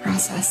a lot to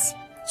process.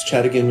 Let's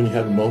chat again when you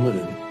have a moment,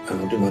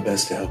 and I'll do my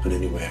best to help in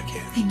any way I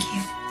can. Thank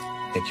you.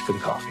 Thank you for the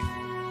coffee.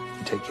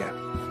 You take care.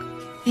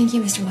 Thank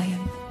you, Mr.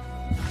 William.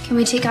 Can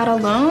we take out a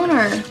loan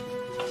or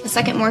a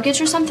second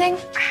mortgage or something?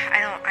 I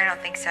don't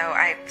think so.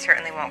 I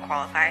certainly won't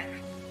qualify.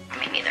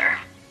 Me neither.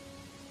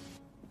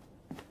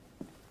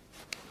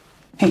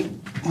 Hey,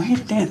 why are you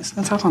dance?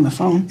 Let's talk on the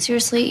phone.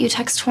 Seriously, you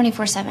text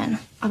 24/7.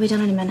 I'll be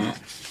done in a minute.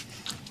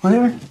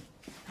 Whatever.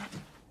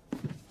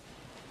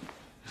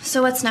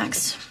 So what's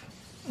next?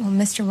 Well,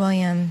 Mr.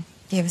 William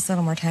gave us a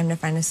little more time to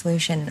find a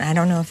solution. I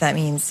don't know if that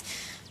means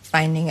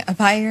finding a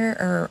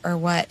buyer or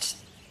what.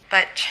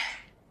 But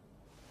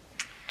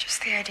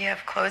just the idea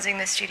of closing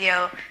the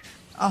studio.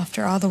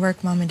 After all the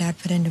work Mom and Dad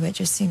put into it,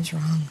 just seems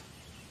wrong.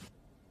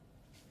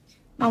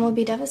 Mom would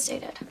be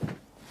devastated.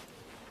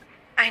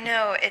 I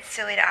know it's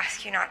silly to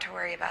ask you not to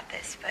worry about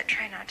this, but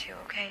try not to,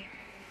 okay?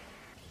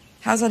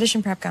 How's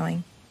audition prep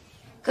going?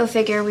 Go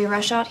figure, we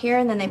rush out here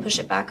and then they push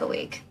it back a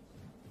week.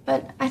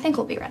 But I think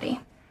we'll be ready.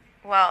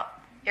 Well,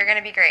 you're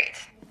gonna be great.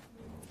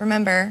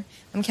 Remember,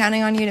 I'm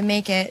counting on you to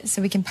make it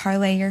so we can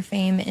parlay your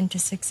fame into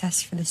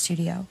success for the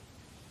studio.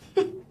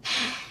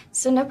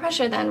 So no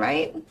pressure then,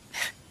 right?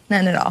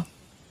 None at all.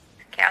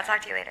 Okay, I'll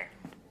talk to you later.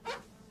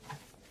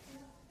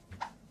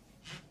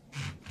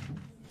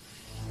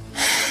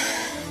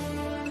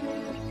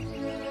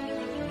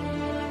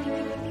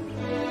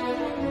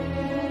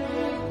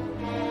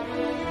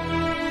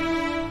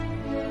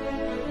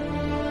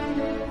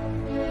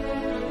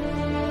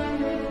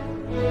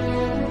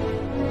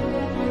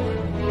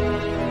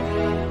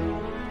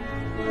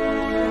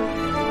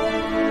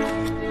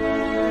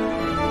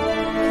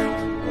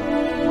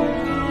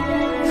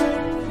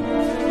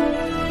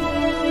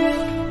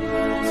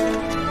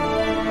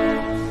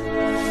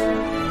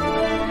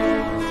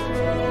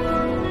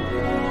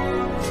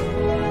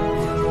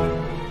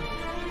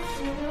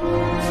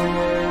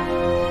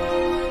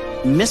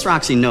 Miss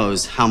Roxy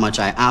knows how much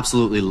I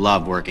absolutely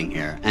love working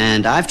here,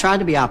 and I've tried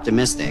to be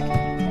optimistic,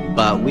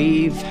 but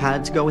we've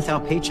had to go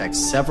without paychecks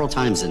several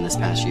times in this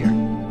past year.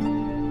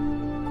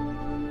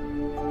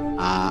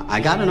 I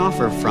got an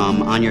offer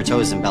from On Your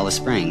Toes in Bella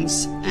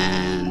Springs,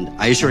 and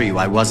I assure you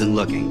I wasn't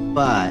looking,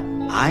 but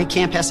I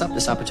can't pass up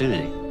this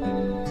opportunity.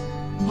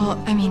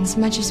 Well, I mean, as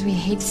much as we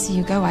hate to see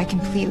you go, I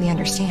completely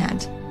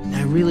understand.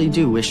 I really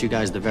do wish you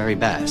guys the very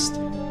best.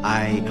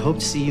 I hope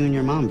to see you and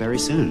your mom very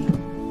soon.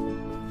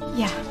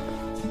 Yeah.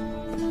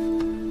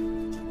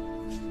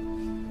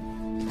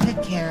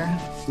 Take care.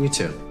 You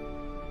too.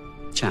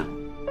 Ciao.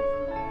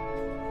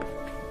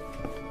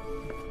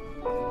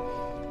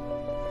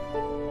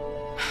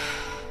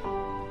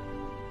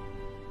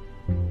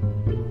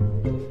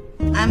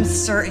 I'm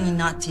certainly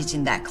not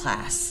teaching that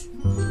class.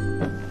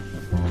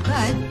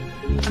 But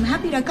I'm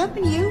happy to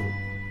accompany you.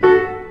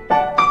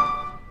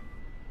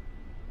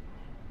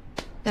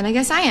 Then I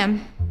guess I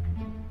am.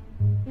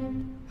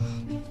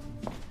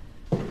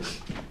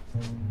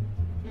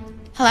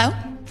 Hello.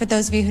 For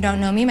those of you who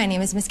don't know me, my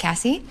name is Miss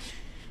Cassie.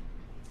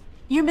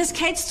 You're Miss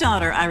Kate's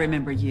daughter. I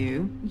remember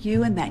you.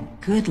 You and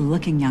that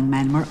good-looking young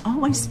man were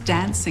always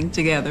dancing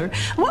together.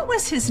 What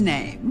was his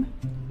name?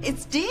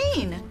 It's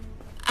Dean.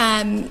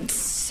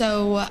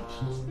 So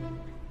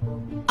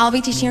I'll be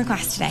teaching your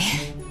class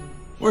today.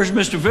 Where's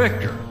Mr.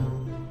 Victor?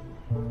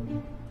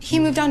 He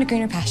moved on to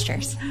greener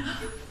pastures.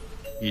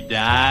 He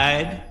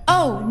died?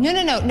 Oh,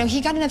 no,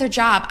 he got another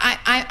job.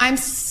 I'm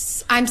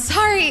I'm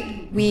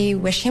sorry. We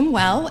wish him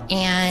well,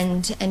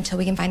 and until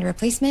we can find a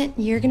replacement,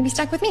 you're gonna be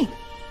stuck with me.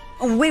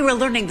 We were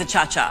learning the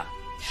cha-cha.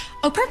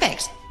 Oh,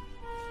 perfect.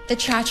 The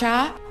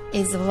cha-cha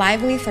is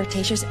lively,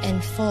 flirtatious,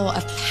 and full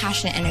of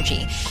passionate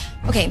energy.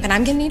 Okay, but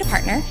I'm gonna need a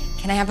partner.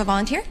 Can I have a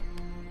volunteer?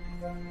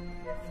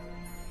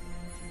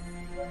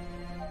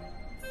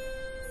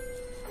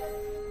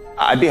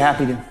 I'd be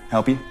happy to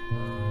help you.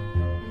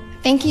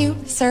 Thank you,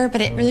 sir,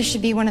 but it really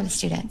should be one of the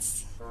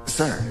students.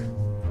 Sir?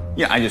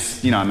 Yeah, I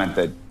just, I meant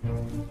that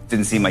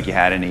didn't seem like you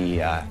had any,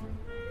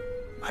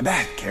 my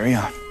bad. Carry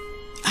on.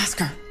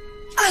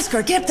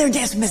 Oscar, get up there and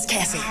dance with Miss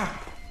Cassie.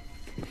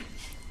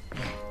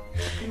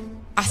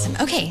 Awesome.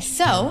 Okay,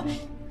 so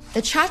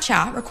the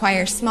cha-cha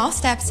requires small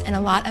steps and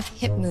a lot of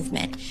hip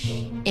movement.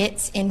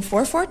 It's in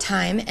 4/4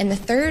 time, and the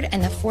third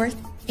and the fourth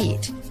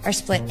beat are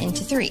split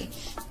into 3.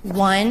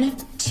 1,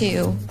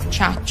 2,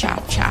 cha, cha,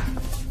 cha.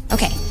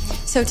 Okay,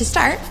 so to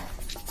start,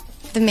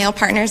 the male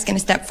partner is going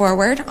to step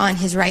forward on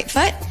his right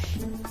foot,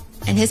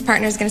 and his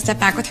partner is going to step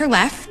back with her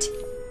left,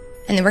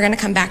 and then we're going to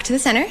come back to the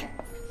center,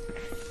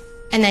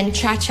 and then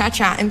cha, cha,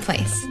 cha in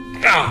place.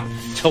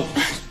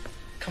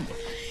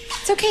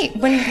 It's okay.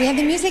 When we have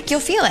the music,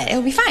 you'll feel it.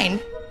 It'll be fine.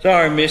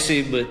 Sorry,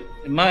 Missy, but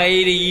in my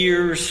 80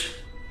 years,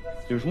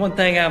 there's one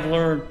thing I've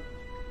learned.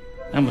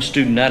 I'm a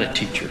student, not a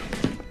teacher.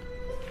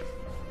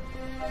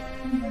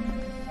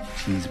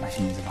 She needs a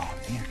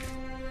volunteer.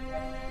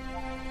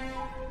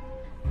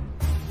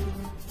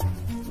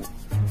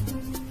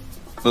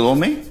 Little old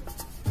me?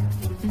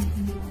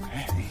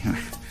 Hey,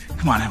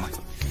 come on, Emily.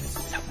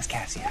 Help Miss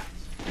Cassie out.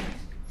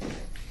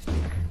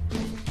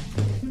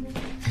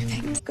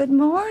 Good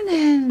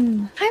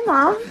morning. Hi,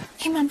 Mom.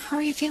 Hey, Mom, how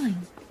are you feeling?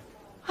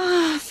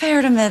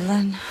 Fair to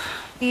middling.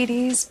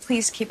 80s,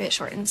 please keep it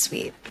short and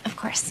sweet. Of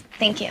course.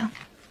 Thank you.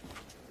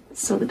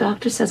 So the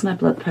doctor says my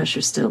blood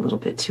pressure's still a little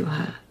bit too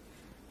high.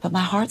 But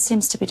my heart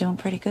seems to be doing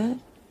pretty good.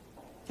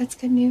 That's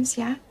good news,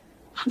 yeah?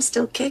 I'm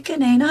still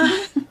kicking, ain't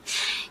I?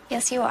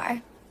 Yes, you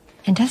are.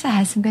 And Tessa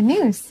has some good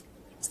news.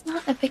 It's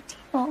not a big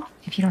deal.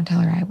 If you don't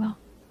tell her, I will.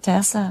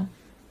 Tessa,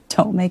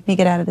 don't make me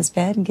get out of this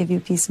bed and give you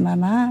a piece of my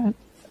mind.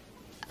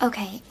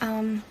 Okay,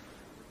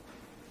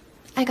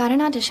 I got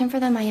an audition for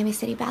the Miami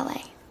City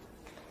Ballet.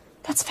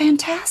 That's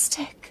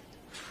fantastic.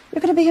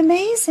 You're gonna be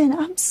amazing.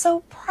 I'm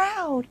so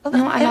proud.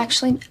 No,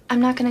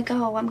 I'm not gonna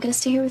go. I'm gonna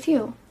stay here with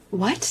you.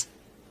 What?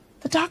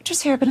 The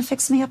doctors here are gonna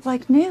fix me up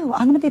like new.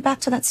 I'm gonna be back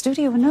to that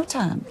studio in no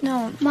time.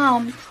 No,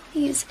 Mom,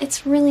 please.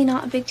 It's really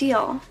not a big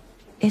deal.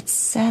 It's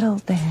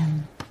settled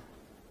then.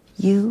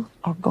 You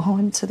are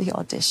going to the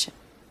audition.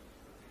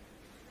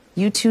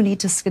 You two need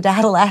to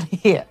skedaddle out of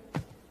here.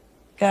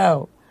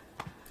 Go.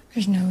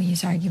 There's no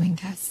use arguing,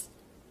 Tess.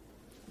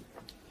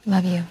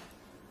 Love you.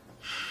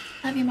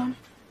 Love you, Mom.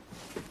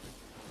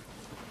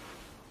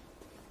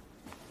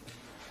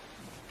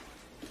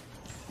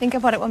 Think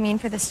of what it will mean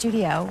for the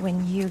studio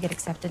when you get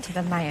accepted to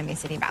the Miami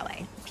City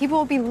Ballet. People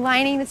will be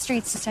lining the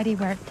streets to study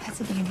where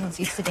Tessa Daniels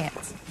used to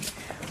dance.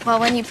 Well,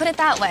 when you put it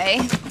that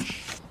way.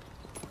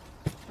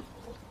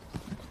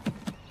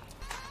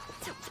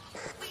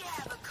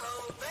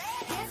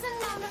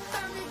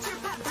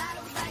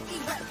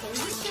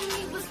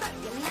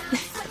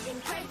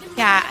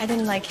 Yeah, I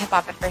didn't like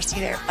hip-hop at first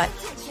either, but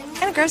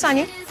kind of grows on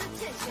you.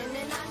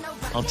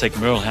 I'll take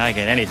Merle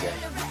Haggard any day.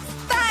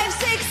 5,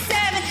 6,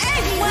 7,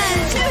 8. 1,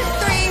 2,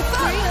 3,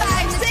 4,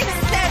 5, 6,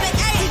 7,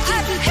 8.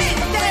 Up, hit,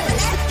 7,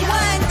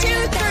 1,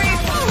 2, 3,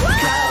 4.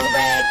 Woo!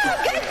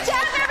 Good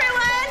job,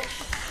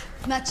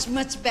 everyone.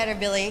 Much better,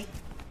 Billy.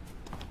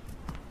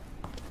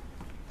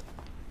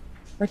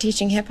 We're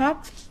teaching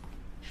hip-hop?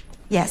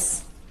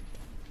 Yes.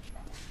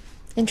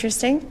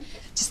 Interesting.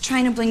 Just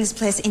trying to bring this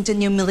place into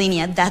new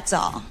millennia, that's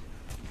all.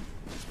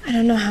 I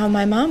don't know how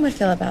my mom would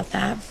feel about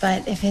that,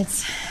 but if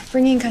it's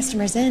bringing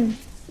customers in,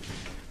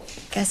 I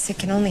guess it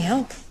can only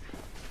help.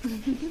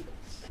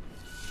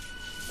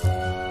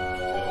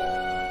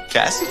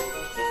 Cassie?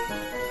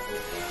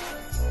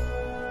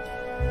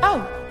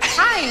 Oh,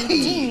 hi,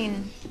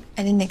 Dean.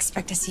 I didn't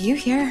expect to see you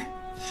here.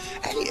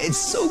 Hey, it's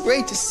so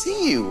great to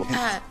see you.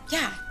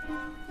 Yeah.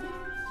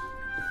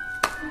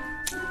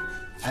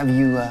 Have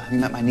you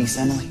met my niece,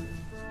 Emily?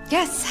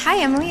 Yes. Hi,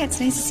 Emily. It's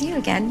nice to see you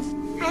again.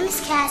 Hi,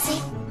 Miss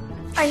Cassie.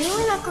 Are you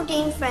and Uncle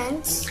Dean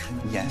friends?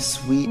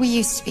 Yes, we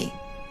used to be.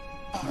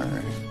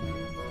 are.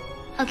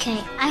 Okay,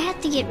 I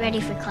have to get ready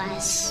for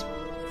class.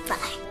 Bye.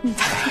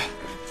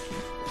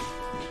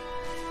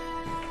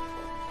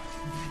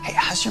 Hey,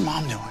 how's your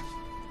mom doing?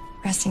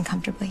 Resting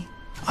comfortably.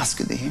 Oh, that's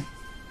good to hear.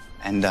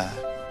 And,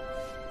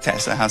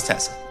 Tessa, how's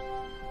Tessa?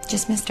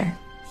 Just missed her.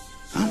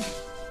 Huh?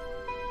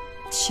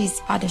 She's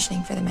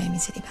auditioning for the Miami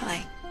City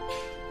Ballet.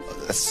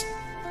 That's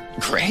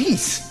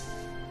great.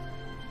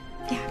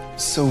 Yeah.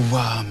 So,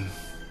 how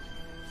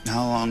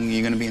long are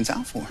you gonna be in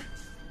town for?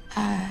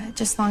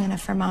 Just long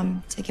enough for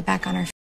Mom to get back on her